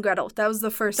 Hansel and Gretel. That was the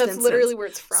first That's instance. literally where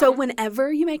it's from. So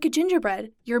whenever you make a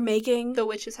gingerbread, you're making... The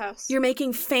witch's house. You're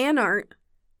making fan art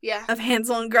of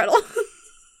Hansel and Gretel.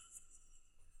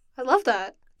 I love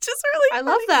that. Just really funny.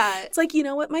 I love that. It's like, you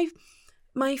know what,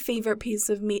 my favorite piece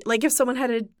of meat, like if someone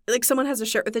has a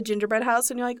shirt with a gingerbread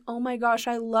house and you're like, oh my gosh,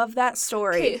 I love that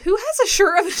story. Okay, who has a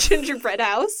shirt of a gingerbread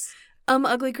house?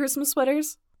 Ugly Christmas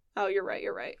sweaters. Oh, you're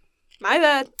right. My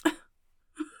bad.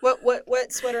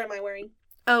 What sweater am I wearing?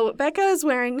 Oh, Becca is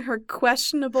wearing her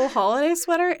questionable holiday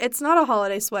sweater. It's not a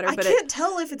holiday sweater, I but can't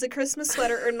tell if it's a Christmas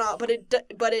sweater or not, but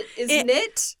it is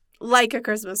knit like a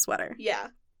Christmas sweater. Yeah,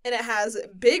 and it has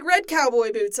big red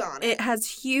cowboy boots on it. It has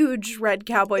huge red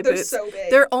cowboy They're boots. So big.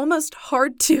 They're almost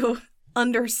hard to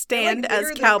understand like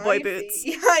as cowboy boots.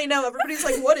 Yeah, I know. Everybody's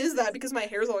like, "What is that?" Because my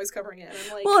hair's always covering it. And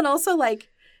I'm like, well, and also like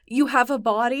you have a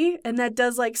body, and that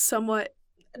does like somewhat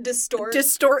distort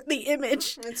the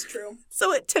image. That's true.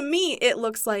 So to me, it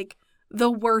looks like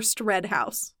the worst red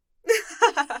house.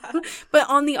 But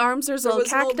on the arms, there's little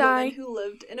cacti. An old woman who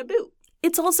lived in a boot.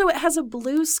 It has a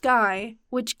blue sky,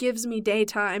 which gives me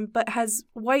daytime, but has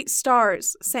white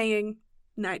stars saying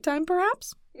nighttime,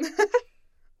 perhaps?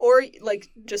 Or like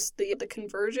just the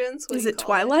convergence. Is it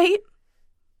Twilight?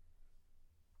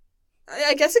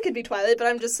 I guess it could be Twilight, but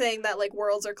I'm just saying that like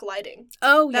worlds are colliding.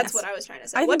 Oh, yes. That's what I was trying to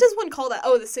say. What does one call that?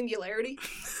 Oh, the singularity.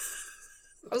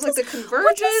 I was like the convergence.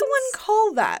 What does one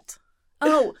call that?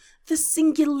 Oh, the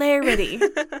singularity.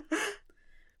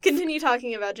 Continue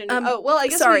talking about gender. I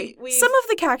guess sorry. We some of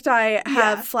the cacti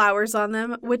have flowers on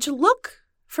them, which look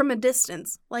from a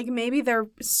distance like maybe they're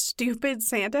stupid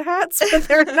Santa hats, but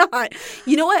they're not.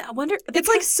 You know what? I wonder. It's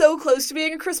like so close to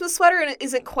being a Christmas sweater, and it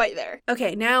isn't quite there.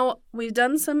 Okay, now we've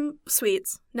done some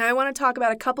sweets. Now I want to talk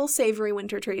about a couple savory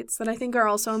winter treats that I think are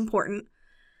also important.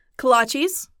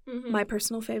 Kolaches, my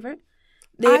personal favorite.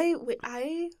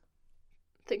 I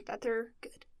think that they're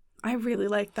good. I really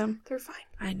like them. They're fine.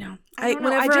 I know. I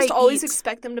just always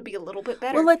expect them to be a little bit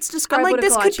better. Well, let's describe what a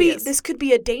kolache is. This could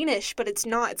be a Danish, but it's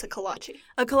not. It's a kolache.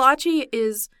 A kolache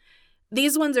is...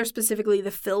 These ones are specifically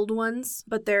the filled ones,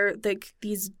 but they're like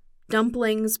these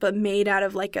dumplings, but made out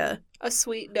of like a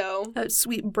sweet dough. A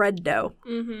sweet bread dough.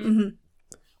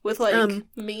 With like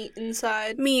meat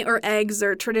inside. Meat or eggs,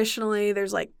 or traditionally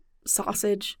there's like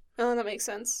sausage. Oh, that makes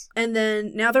sense. And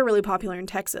then now they're really popular in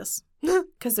Texas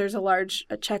because there's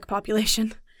a Czech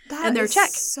population. And they're Czech.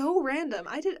 So random.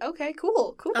 Okay,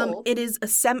 cool. It is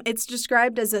it's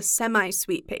described as a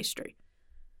semi-sweet pastry,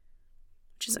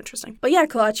 which is interesting. But yeah,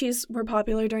 kolaches were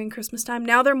popular during Christmas time.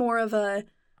 Now they're more of a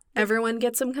everyone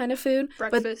gets some kind of food.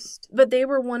 Breakfast. But they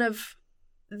were one of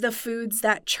the foods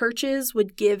that churches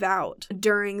would give out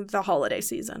during the holiday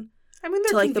season. I mean,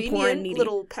 they're to, like, convenient the poor and needy.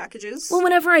 Little packages. Well,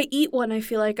 whenever I eat one, I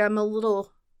feel like I'm a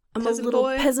little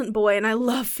boy. peasant boy, and I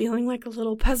love feeling like a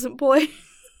little peasant boy.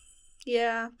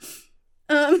 Yeah.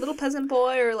 Little peasant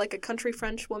boy or like a country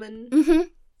French woman.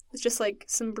 It's just like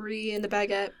some brie and a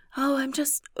baguette.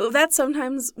 That's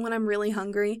sometimes when I'm really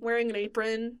hungry. Wearing an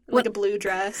apron, like a blue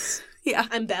dress. Yeah.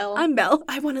 I'm Belle.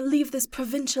 I want to leave this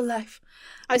provincial life.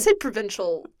 I say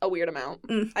provincial a weird amount.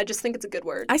 I just think it's a good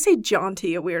word. I say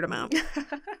jaunty a weird amount.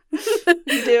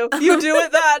 You do. You do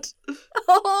it that.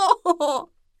 Oh,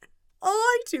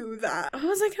 I do that. What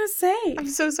was I going to say? I'm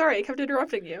so sorry. I kept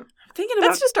interrupting you. I'm thinking about...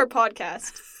 That's just our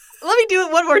podcast. Let me do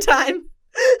it one more time.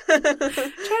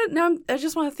 I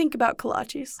just want to think about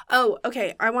kolaches. Oh,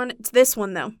 okay. I want this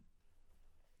one, though.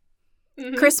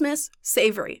 Mm-hmm. Christmas,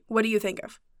 savory. What do you think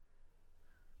of?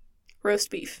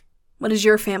 Roast beef. What does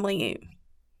your family eat?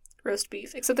 Roast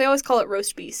beef. Except they always call it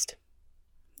roast beast.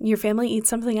 Your family eats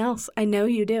something else. I know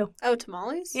you do. Oh,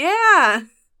 tamales? Yeah.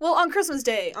 Well, on Christmas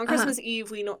Day. On Christmas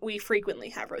Eve, we frequently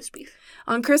have roast beef.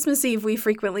 On Christmas Eve, we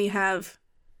frequently have...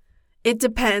 It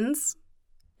depends.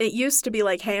 It used to be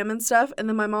like ham and stuff, and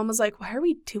then my mom was like, why are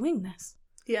we doing this?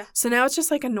 Yeah. So now it's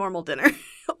just like a normal dinner.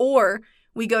 Or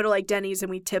we go to like Denny's and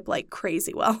we tip like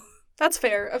crazy well. That's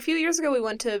fair. A few years ago we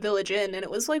went to Village Inn, and it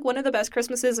was like one of the best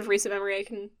Christmases of recent memory I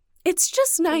can It's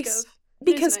just nice.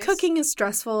 Because nice. Cooking is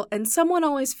stressful, and someone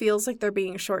always feels like they're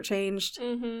being shortchanged.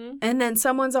 Mm-hmm. And then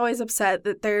someone's always upset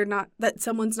that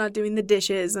someone's not doing the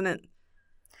dishes, and it...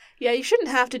 Yeah, you shouldn't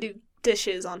have to do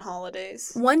dishes on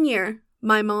holidays. One year,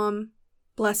 my mom...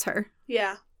 Bless her.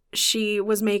 Yeah. She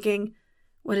was making,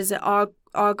 what is it, au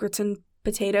gratin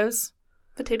potatoes?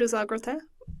 Potatoes au gratin?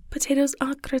 Potatoes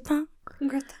au gratin.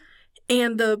 Gratin.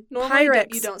 And the Normally,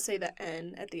 Pyrex... you don't say the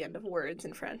N at the end of words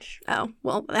in French. Oh,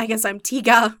 well, I guess I'm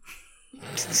Tiga.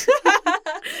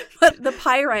 But the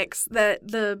Pyrex that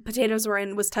the potatoes were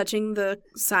in was touching the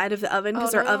side of the oven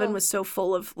because our oven was so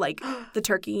full of, like, the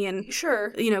turkey and,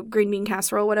 sure, green bean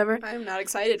casserole, whatever. I'm not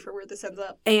excited for where this ends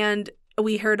up. And...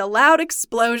 we heard a loud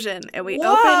explosion, and we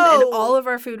opened, and all of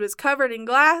our food was covered in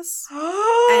glass, and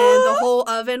the whole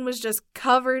oven was just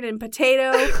covered in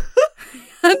potato.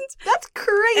 That's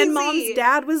crazy. And Mom's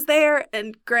dad was there,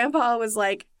 and Grandpa was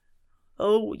like,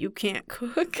 oh, you can't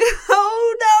cook?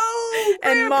 Oh, no,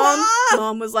 and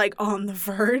Mom was like on the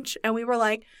verge, and we were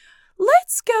like,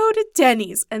 let's go to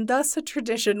Denny's. And thus a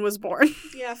tradition was born.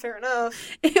 Yeah, fair enough.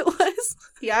 It was...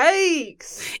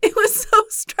 Yikes. It was so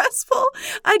stressful.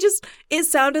 It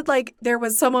sounded like there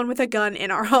was someone with a gun in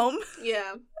our home.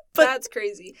 Yeah, that's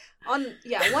crazy. One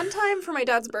time for my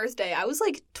dad's birthday, I was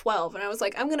like 12, and I was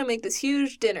like, I'm going to make this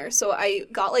huge dinner. So I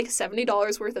got like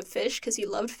 $70 worth of fish because he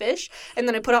loved fish, and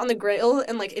then I put it on the grill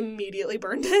and like immediately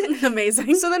burned it.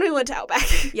 Amazing. So then we went to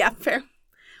Outback. Yeah, fair.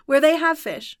 Where they have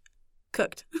fish.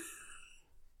 Cooked.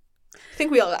 I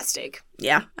think we all got steak.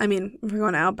 Yeah, I mean, we're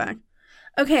going to Outback.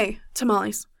 Okay,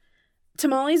 tamales.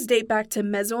 Tamales date back to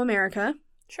Mesoamerica.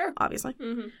 Sure. Obviously.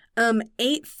 Mm-hmm.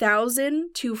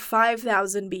 8,000 to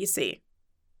 5,000 BC.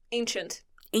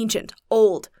 Ancient.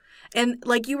 Old. And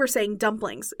like you were saying,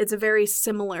 dumplings. It's a very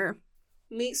similar...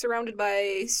 meat surrounded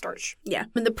by starch. Yeah.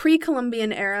 In the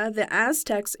pre-Columbian era, the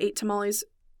Aztecs ate tamales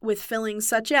with fillings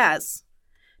such as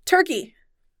turkey,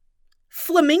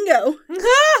 flamingo,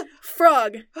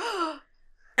 frog,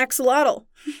 axolotl.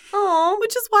 Aww.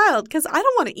 Which is wild, because I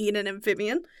don't want to eat an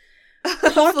amphibian.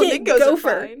 Pocket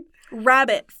gopher,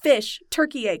 rabbit, fish,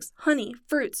 turkey eggs, honey,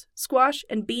 fruits, squash,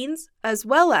 and beans, as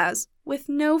well as with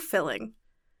no filling.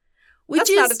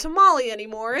 That's not a tamale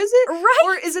anymore, is it? Right.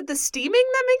 Or is it the steaming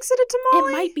that makes it a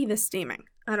tamale? It might be the steaming.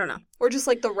 I don't know. Or just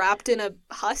like the wrapped in a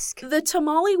husk? The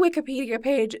tamale Wikipedia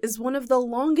page is one of the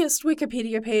longest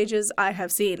Wikipedia pages I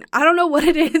have seen. I don't know what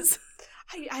it is.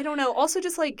 I don't know. Also,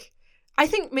 just like, I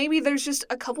think maybe there's just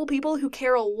a couple people who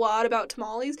care a lot about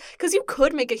tamales, because you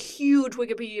could make a huge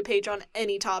Wikipedia page on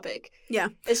any topic. Yeah.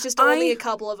 It's just only a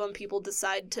couple of them people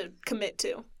decide to commit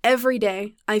to. Every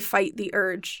day, I fight the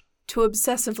urge to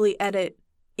obsessively edit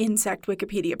insect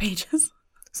Wikipedia pages.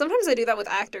 Sometimes I do that with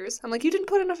actors. I'm like, you didn't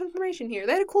put enough information here.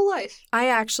 They had a cool life. I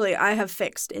have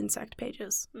fixed insect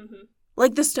pages. Mm-hmm.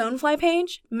 Like the stonefly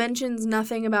page mentions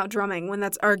nothing about drumming when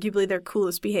that's arguably their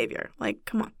coolest behavior. Like,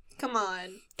 come on. Come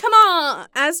on. Come on!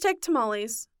 Aztec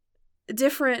tamales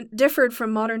differed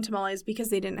from modern tamales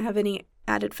because they didn't have any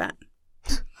added fat.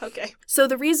 Okay. So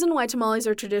the reason why tamales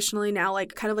are traditionally now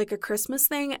like kind of like a Christmas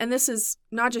thing, and this is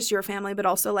not just your family, but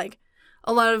also like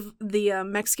a lot of the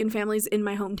Mexican families in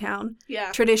my hometown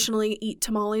traditionally eat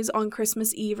tamales on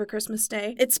Christmas Eve or Christmas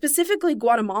Day. It's specifically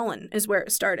Guatemalan is where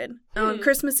it started. On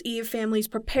Christmas Eve, families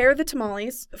prepare the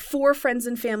tamales for friends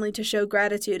and family to show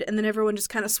gratitude, and then everyone just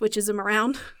kind of switches them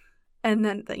around. And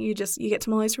then you get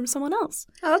tamales from someone else.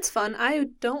 Oh, that's fun. I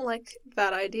don't like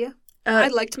that idea.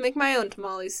 I'd like to make my own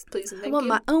tamales, please and I thank want you.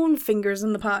 my own fingers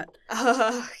in the pot.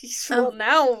 Well,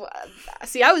 now,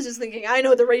 see, I was just thinking I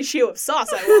know the ratio of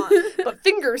sauce I want, but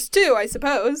fingers too, I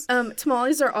suppose.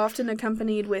 Tamales are often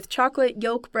accompanied with chocolate,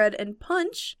 yolk bread, and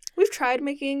punch. We've tried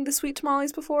making the sweet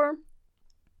tamales before.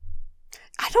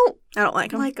 I don't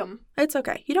like them. like them. It's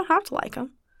okay. You don't have to like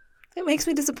them. It makes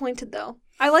me disappointed, though.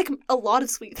 I like a lot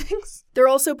of sweet things. They're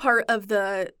also part of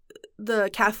the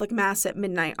Catholic Mass at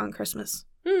midnight on Christmas.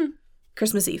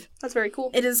 Christmas Eve. That's very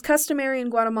cool. It is customary in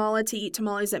Guatemala to eat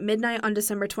tamales at midnight on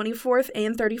December 24th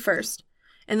and 31st.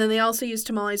 And then they also use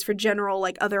tamales for general,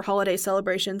 like, other holiday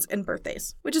celebrations and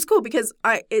birthdays, which is cool because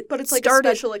But it's like a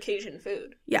special occasion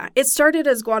food. Yeah, it started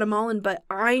as Guatemalan, but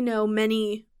I know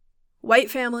many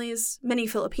white families, many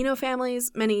Filipino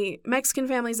families, many Mexican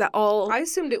families that all... I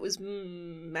assumed it was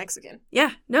Mexican.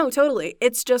 Yeah, no, totally.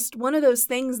 It's just one of those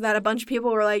things that a bunch of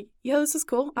people were like, yo, this is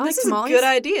cool. I like tamales. This is a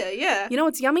good idea, yeah. You know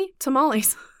what's yummy?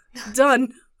 Tamales.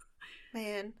 Done.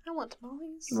 Man, I want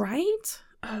tamales. Right?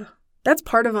 That's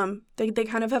part of them. They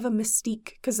kind of have a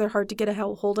mystique because they're hard to get a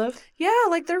hold of. Yeah,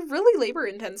 like they're really labor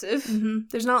intensive. Mm-hmm.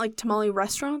 There's not like tamale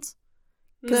restaurants.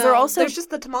 Because there's just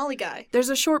the tamale guy. There's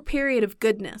a short period of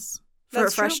goodness for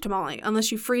That's a fresh true. tamale,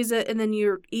 unless you freeze it and then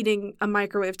you're eating a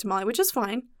microwave tamale, which is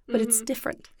fine, but it's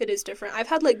different. It is different. I've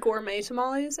had like gourmet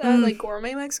tamales at like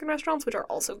gourmet Mexican restaurants, which are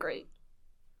also great.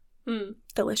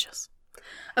 Delicious.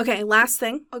 Okay, last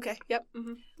thing. Okay, yep.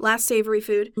 Mm-hmm. Last savory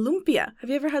food. Lumpia. Have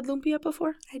you ever had lumpia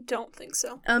before? I don't think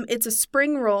so. It's a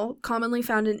spring roll commonly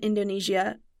found in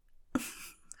Indonesia. I'm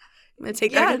gonna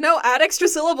take Yeah, that. no, add extra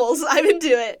syllables. I'm into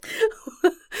it.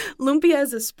 Lumpia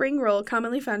is a spring roll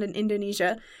commonly found in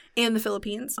Indonesia and the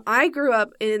Philippines. I grew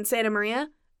up in Santa Maria.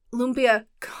 Lumpia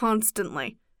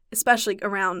constantly, especially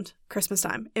around Christmas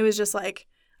time. It was just like,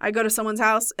 I'd go to someone's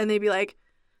house and they'd be like,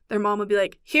 their mom would be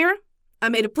like, here, I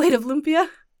made a plate of lumpia.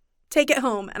 Take it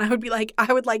home. And I would be like,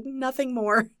 I would like nothing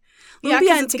more.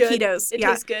 Lumpia and taquitos. It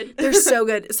tastes good. They're so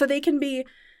good. So they can be,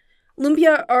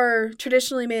 lumpia are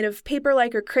traditionally made of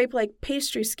paper-like or crepe-like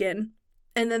pastry skin.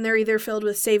 And then they're either filled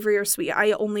with savory or sweet.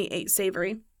 I only ate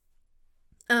savory.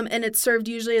 And it's served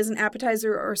usually as an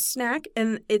appetizer or snack.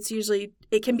 And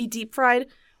it can be deep fried,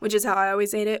 which is how I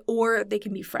always ate it, or they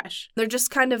can be fresh. They're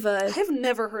just kind of I have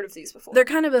never heard of these before. They're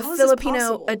kind of a How is this Filipino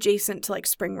possible? adjacent to like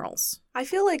spring rolls. I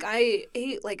feel like I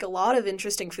ate like a lot of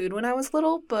interesting food when I was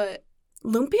little, but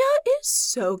Lumpia is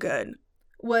so good.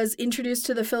 Was introduced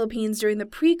to the Philippines during the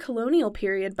pre-colonial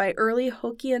period by early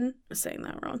Hokkien. I'm saying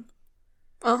that wrong.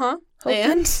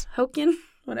 Hokkien,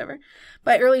 whatever.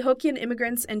 By early Hokkien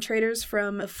immigrants and traders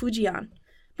from Fujian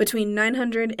between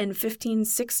 900 and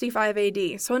 1565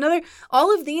 AD. So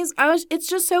all of these, it's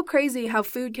just so crazy how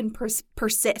food can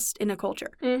persist in a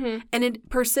culture. Mm-hmm. And it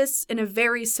persists in a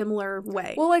very similar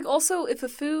way. Well, like also if a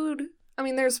food, I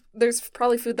mean, there's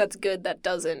probably food that's good that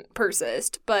doesn't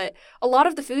persist, but a lot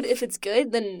of the food, if it's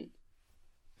good, then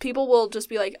people will just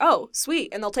be like, oh,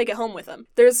 sweet, and they'll take it home with them.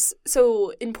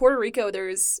 So in Puerto Rico,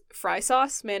 there's fry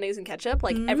sauce, mayonnaise, and ketchup,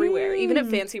 like everywhere, even at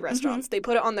fancy restaurants. They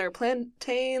put it on their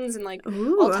plantains and like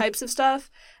all types of stuff.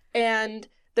 And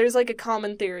there's like a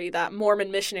common theory that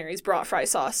Mormon missionaries brought fry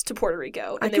sauce to Puerto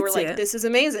Rico, and they were like, this is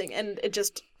amazing, and it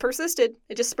just persisted.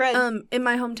 It just spread. In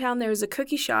my hometown, there's a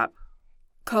cookie shop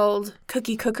called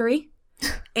Cookie Cookery.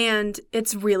 And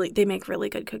they make really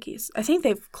good cookies. I think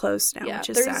they've closed now, which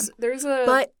is sad.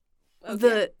 But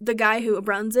the guy who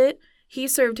runs it, he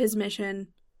served his mission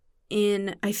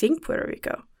in, I think, Puerto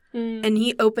Rico. And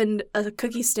he opened a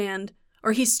cookie stand,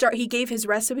 or he gave his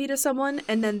recipe to someone,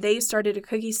 and then they started a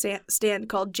cookie stand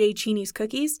called J. Cheney's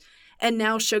Cookies. And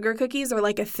now sugar cookies are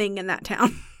like a thing in that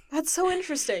town. That's so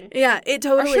interesting. Yeah, it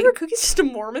totally... Are sugar cookies just a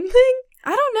Mormon thing?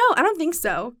 I don't know. I don't think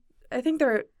so. I think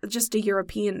they're just a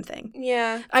European thing.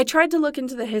 Yeah. I tried to look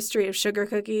into the history of sugar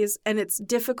cookies, and it's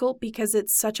difficult because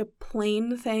it's such a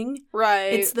plain thing.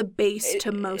 Right. It's the base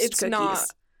to most cookies. Not,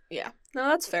 yeah. No,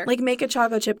 that's fair. Like, make a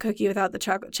chocolate chip cookie without the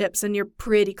chocolate chips, and you're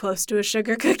pretty close to a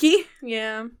sugar cookie.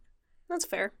 Yeah. That's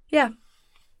fair. Yeah.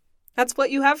 That's what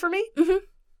you have for me? Mm-hmm.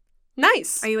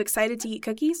 Nice. Are you excited to eat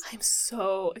cookies? I'm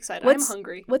so excited. I'm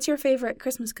hungry. What's your favorite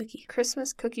Christmas cookie?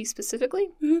 Christmas cookie specifically?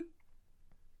 Mm-hmm.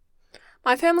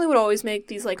 My family would always make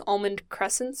these, like, almond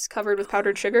crescents covered with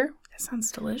powdered sugar. That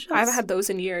sounds delicious. I haven't had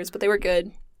those in years, but they were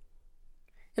good.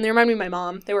 And they remind me of my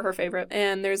mom. They were her favorite.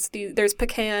 And there's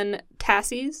pecan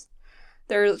tassies.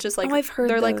 They're just like, I've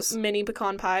heard they're those. like mini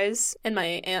pecan pies, and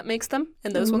my aunt makes them.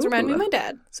 And those ones remind me of my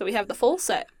dad. So we have the full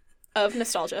set. Of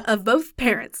nostalgia. Of both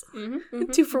parents.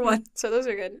 2 for 1. So those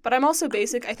are good. But I'm also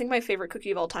basic. I think my favorite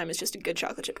cookie of all time is just a good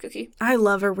chocolate chip cookie. I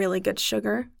love a really good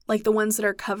sugar. Like the ones that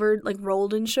are covered, like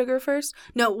rolled in sugar first.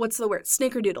 No, what's the word?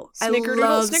 Snickerdoodle.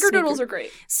 Snickerdoodles are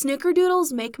great.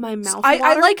 Snickerdoodles make my mouth I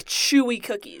water. like chewy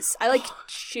cookies. I like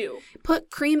chew. Put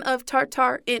cream of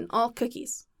tartar in all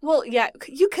cookies. Well, yeah,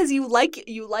 because you like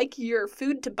your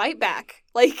food to bite back.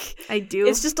 Like, I do.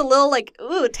 It's just a little like,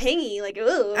 ooh, tangy. Like,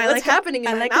 ooh, what's happening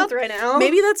in my mouth right now?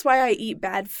 Maybe that's why I eat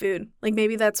bad food. Like,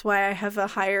 maybe that's why I have a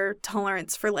higher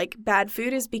tolerance for, like, bad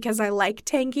food is because I like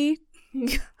tangy.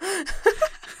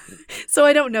 So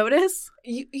I don't notice.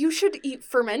 You should eat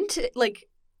fermented, like,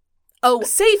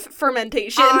 safe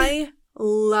fermentation. I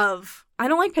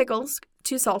don't like pickles.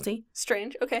 Too salty.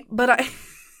 Strange. Okay. But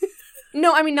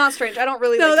No, I mean, not strange. I don't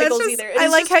really like pickles either. I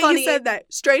like how you said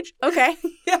that. Strange. Okay.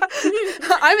 Yeah.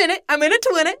 I'm in it. I'm in it to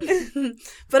win it.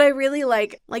 But I really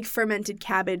like fermented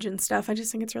cabbage and stuff. I just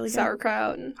think it's really good.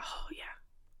 Sauerkraut. Oh, yeah.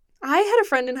 I had a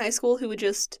friend in high school who would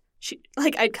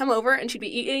I'd come over and she'd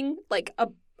be eating, like,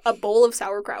 a bowl of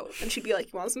sauerkraut. And she'd be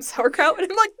like, you want some sauerkraut? And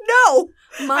I'm like, no,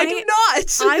 I do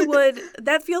not.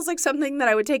 That feels like something that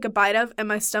I would take a bite of and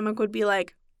my stomach would be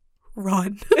like,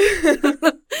 run.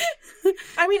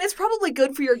 I mean, it's probably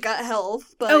good for your gut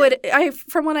health, but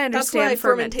from what I understand, that's why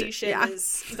fermentation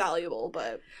is valuable.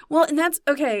 But and that's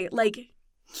okay. Like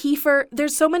kefir,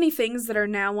 there's so many things that are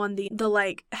now on the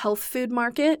like health food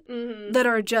market that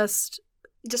are just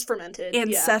fermented,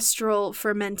 ancestral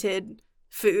fermented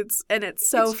foods, and it's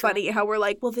so funny how we're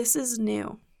like, well, this is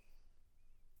new.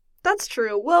 That's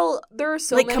true. Well, there are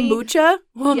so many... Like kombucha?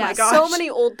 Oh my gosh. So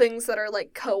many old things that are,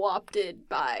 like, co-opted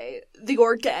by the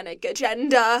organic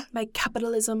agenda. By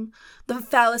capitalism, the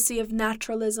fallacy of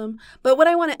naturalism. But what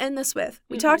I want to end this with,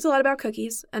 we talked a lot about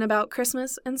cookies and about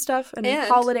Christmas and stuff and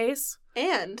holidays.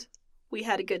 And we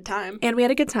had a good time.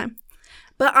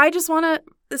 But I just want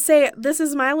to say, this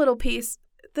is my little piece.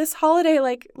 This holiday,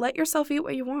 like, let yourself eat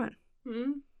what you want.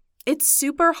 Mm-hmm. It's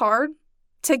super hard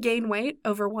to gain weight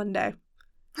over one day.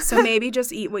 So maybe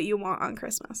just eat what you want on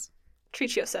Christmas.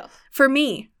 Treat yourself. For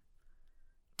me.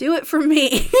 Do it for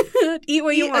me. Eat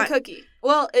what you want. Eat a cookie.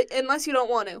 Well, unless you don't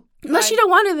want to. Unless you don't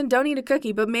want to, then don't eat a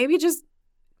cookie. But maybe just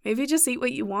eat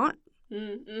what you want.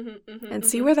 And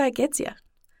see where that gets you.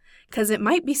 Because it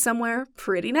might be somewhere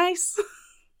pretty nice.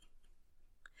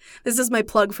 This is my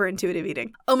plug for intuitive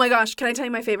eating. Oh my gosh, can I tell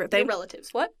you my favorite thing? Your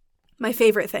relatives. What? My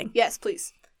favorite thing. Yes,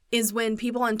 please. Is when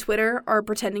people on Twitter are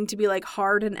pretending to be, like,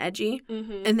 hard and edgy,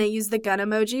 and they use the gun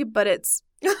emoji, but it's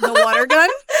the water gun.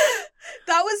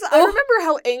 I remember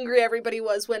how angry everybody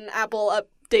was when Apple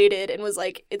updated and was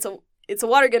like, it's a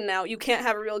water gun now. You can't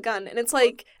have a real gun. And it's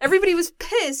like, everybody was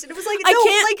pissed. And it was like,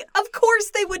 of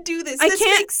course they would do this. This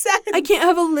makes sense. I can't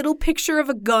have a little picture of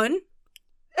a gun.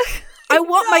 I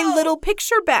want my little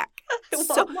picture back. I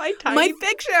want my tiny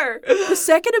picture. The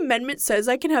Second Amendment says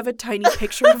I can have a tiny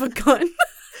picture of a gun.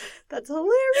 That's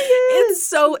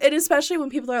hilarious. And especially when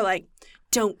people are like,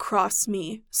 don't cross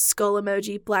me. Skull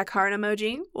emoji, black heart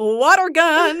emoji, water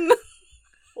gun.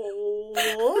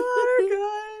 Water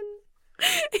gun.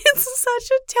 It's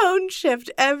such a tone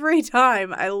shift every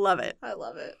time. I love it.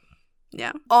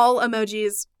 Yeah. All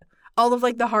emojis, all of,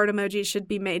 like, the heart emojis should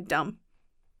be made dumb.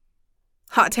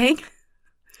 Hot take?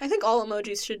 I think all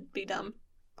emojis should be dumb.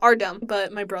 Are dumb.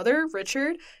 But my brother,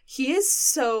 Richard, he is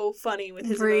so funny with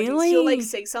his emojis. He'll, like,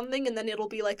 say something and then it'll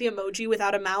be, like, the emoji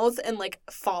without a mouth and, like,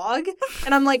 fog.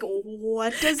 And I'm like,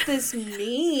 what does this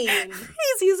mean?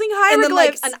 He's using hieroglyphs. And then,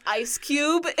 like, an ice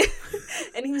cube.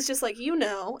 And he's just like,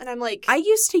 And I'm like... I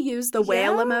used to use the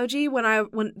whale emoji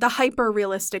when the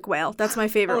hyper-realistic whale. That's my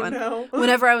favorite one. No.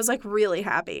 Whenever I was, like, really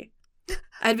happy.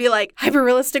 I'd be like,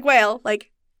 hyper-realistic whale. Like,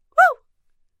 woo!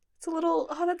 It's a little,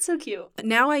 that's so cute.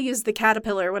 Now I use the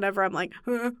caterpillar whenever I'm like,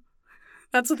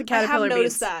 That's what the caterpillar means. I have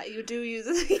noticed that. You do use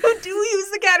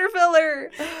the caterpillar.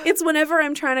 It's whenever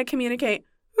I'm trying to communicate,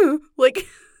 like,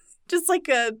 just like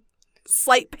a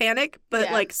slight panic,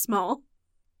 but like small.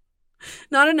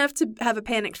 Not enough to have a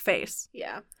panicked face.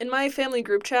 Yeah. In my family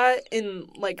group chat in,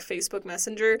 like, Facebook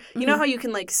Messenger, you know how you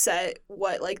can, like, set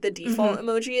what, like, the default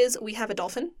emoji is? We have a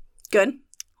dolphin. Good.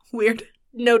 Weird.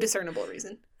 No discernible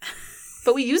reason.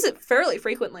 But we use it fairly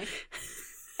frequently.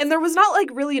 And there was not, like,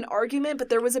 really an argument, but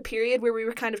there was a period where we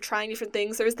were kind of trying different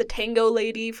things. There was the tango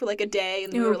lady for, like, a day,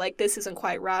 and we were like, this isn't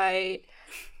quite right.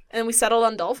 And we settled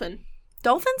on dolphin.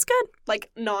 Dolphin's good.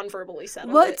 Like, non-verbally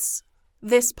settled What's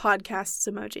this podcast's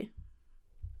emoji?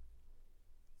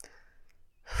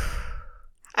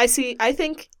 I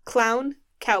think clown,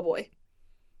 cowboy.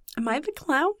 Am I the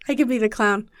clown? I could be the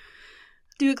clown.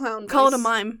 Do a clown voice. Call it a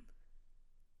mime.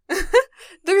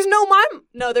 There's no mime.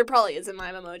 No, there probably is a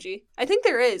mime emoji. I think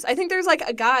there is. I think there's like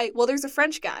a guy. Well, there's a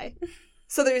French guy.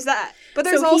 So there's that. But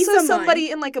there's So he's also a somebody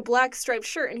mime. in like a black striped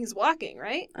shirt and he's walking,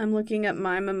 right? I'm looking at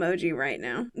mime emoji right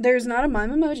now. There's not a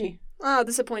mime emoji. Oh,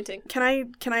 disappointing. Can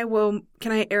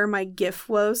I air my GIF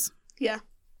woes? Yeah.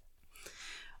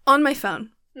 On my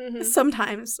phone, Mm-hmm.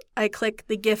 sometimes I click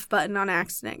the GIF button on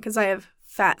accident because I have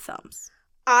fat thumbs.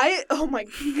 Oh my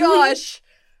gosh.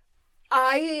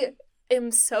 I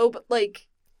am so, like,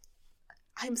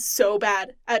 I'm so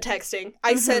bad at texting.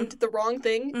 I send the wrong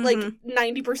thing, like,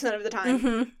 90% of the time.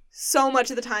 Mm-hmm. So much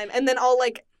of the time. And then I'll,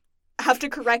 like, have to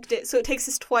correct it, so it takes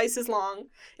us twice as long.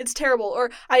 It's terrible. Or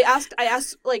I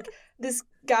asked, like, this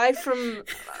guy from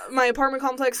my apartment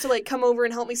complex to, like, come over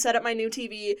and help me set up my new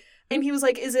TV. And he was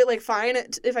like, is it, like, fine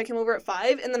if I come over at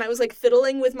 5? And then I was, like,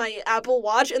 fiddling with my Apple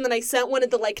Watch. And then I sent one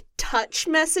of the, like, touch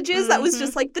messages that was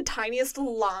just, like, the tiniest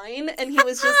line. And he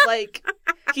was just, like,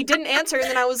 he didn't answer. And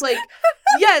then I was like,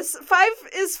 yes, 5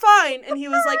 is fine. And he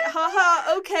was like,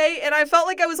 haha, okay. And I felt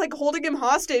like I was, like, holding him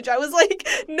hostage. I was like,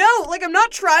 no, like, I'm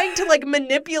not trying to, like,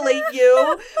 manipulate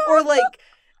you or, like,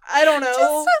 I don't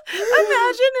know. Just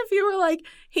imagine if you were like,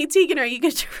 hey, Tegan, are you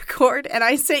good to record? And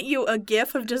I sent you a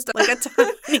GIF of just like a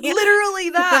tiny... Literally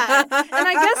that. And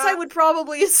I guess I would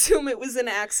probably assume it was an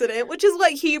accident, which is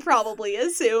what he probably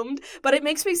assumed. But it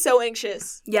makes me so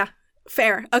anxious. Yeah,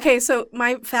 fair. Okay, so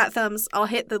my fat thumbs, I'll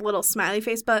hit the little smiley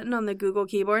face button on the Google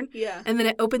keyboard. Yeah. And then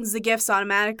it opens the GIFs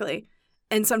automatically.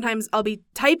 And sometimes I'll be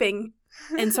typing,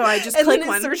 and so I just and click then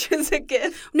it one. searches a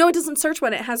GIF. No, it doesn't search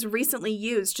one. It has recently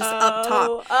used just up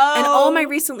top. Oh. And all my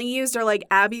recently used are like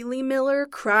Abby Lee Miller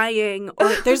crying.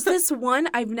 Or there's this one,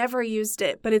 I've never used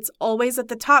it, but it's always at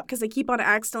the top because I keep on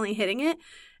accidentally hitting it.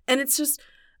 And it's just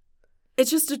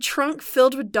a trunk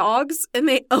filled with dogs, and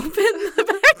they open the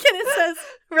back and it says,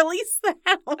 release the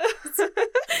house.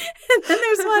 And then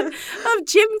there's one of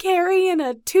Jim Carrey in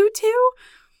a tutu.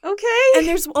 Okay. And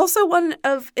there's also one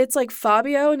of, it's like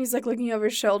Fabio, and he's like looking over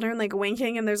his shoulder and like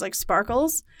winking, and there's like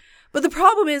sparkles. But the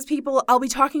problem is I'll be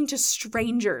talking to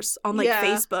strangers on like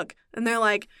Facebook, and they're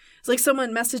like, it's like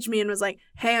someone messaged me and was like,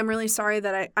 hey, I'm really sorry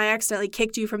that I accidentally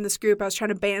kicked you from this group. I was trying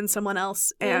to ban someone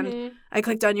else, and I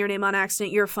clicked on your name on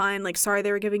accident. You're fine. Like, sorry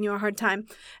they were giving you a hard time.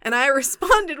 And I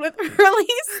responded with,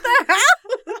 release the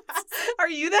hound. Are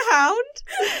you the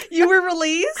hound? You were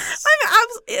released?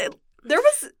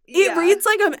 It reads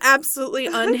like I'm absolutely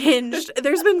unhinged.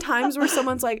 There's been times where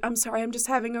someone's like, I'm sorry, I'm just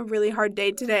having a really hard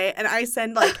day today. And I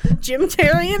send like Jim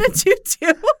Carrey in a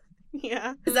tutu.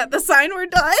 Yeah. Is that the sign we're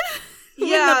done?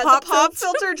 Yeah, the pop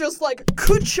filter just like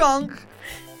ka-chunk.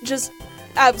 Just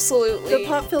absolutely The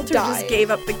pop filter died. just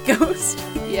gave up the ghost.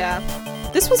 Yeah.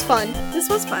 This was fun. This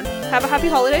was fun. Have a happy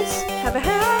holidays. Have a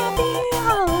happy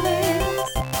holiday.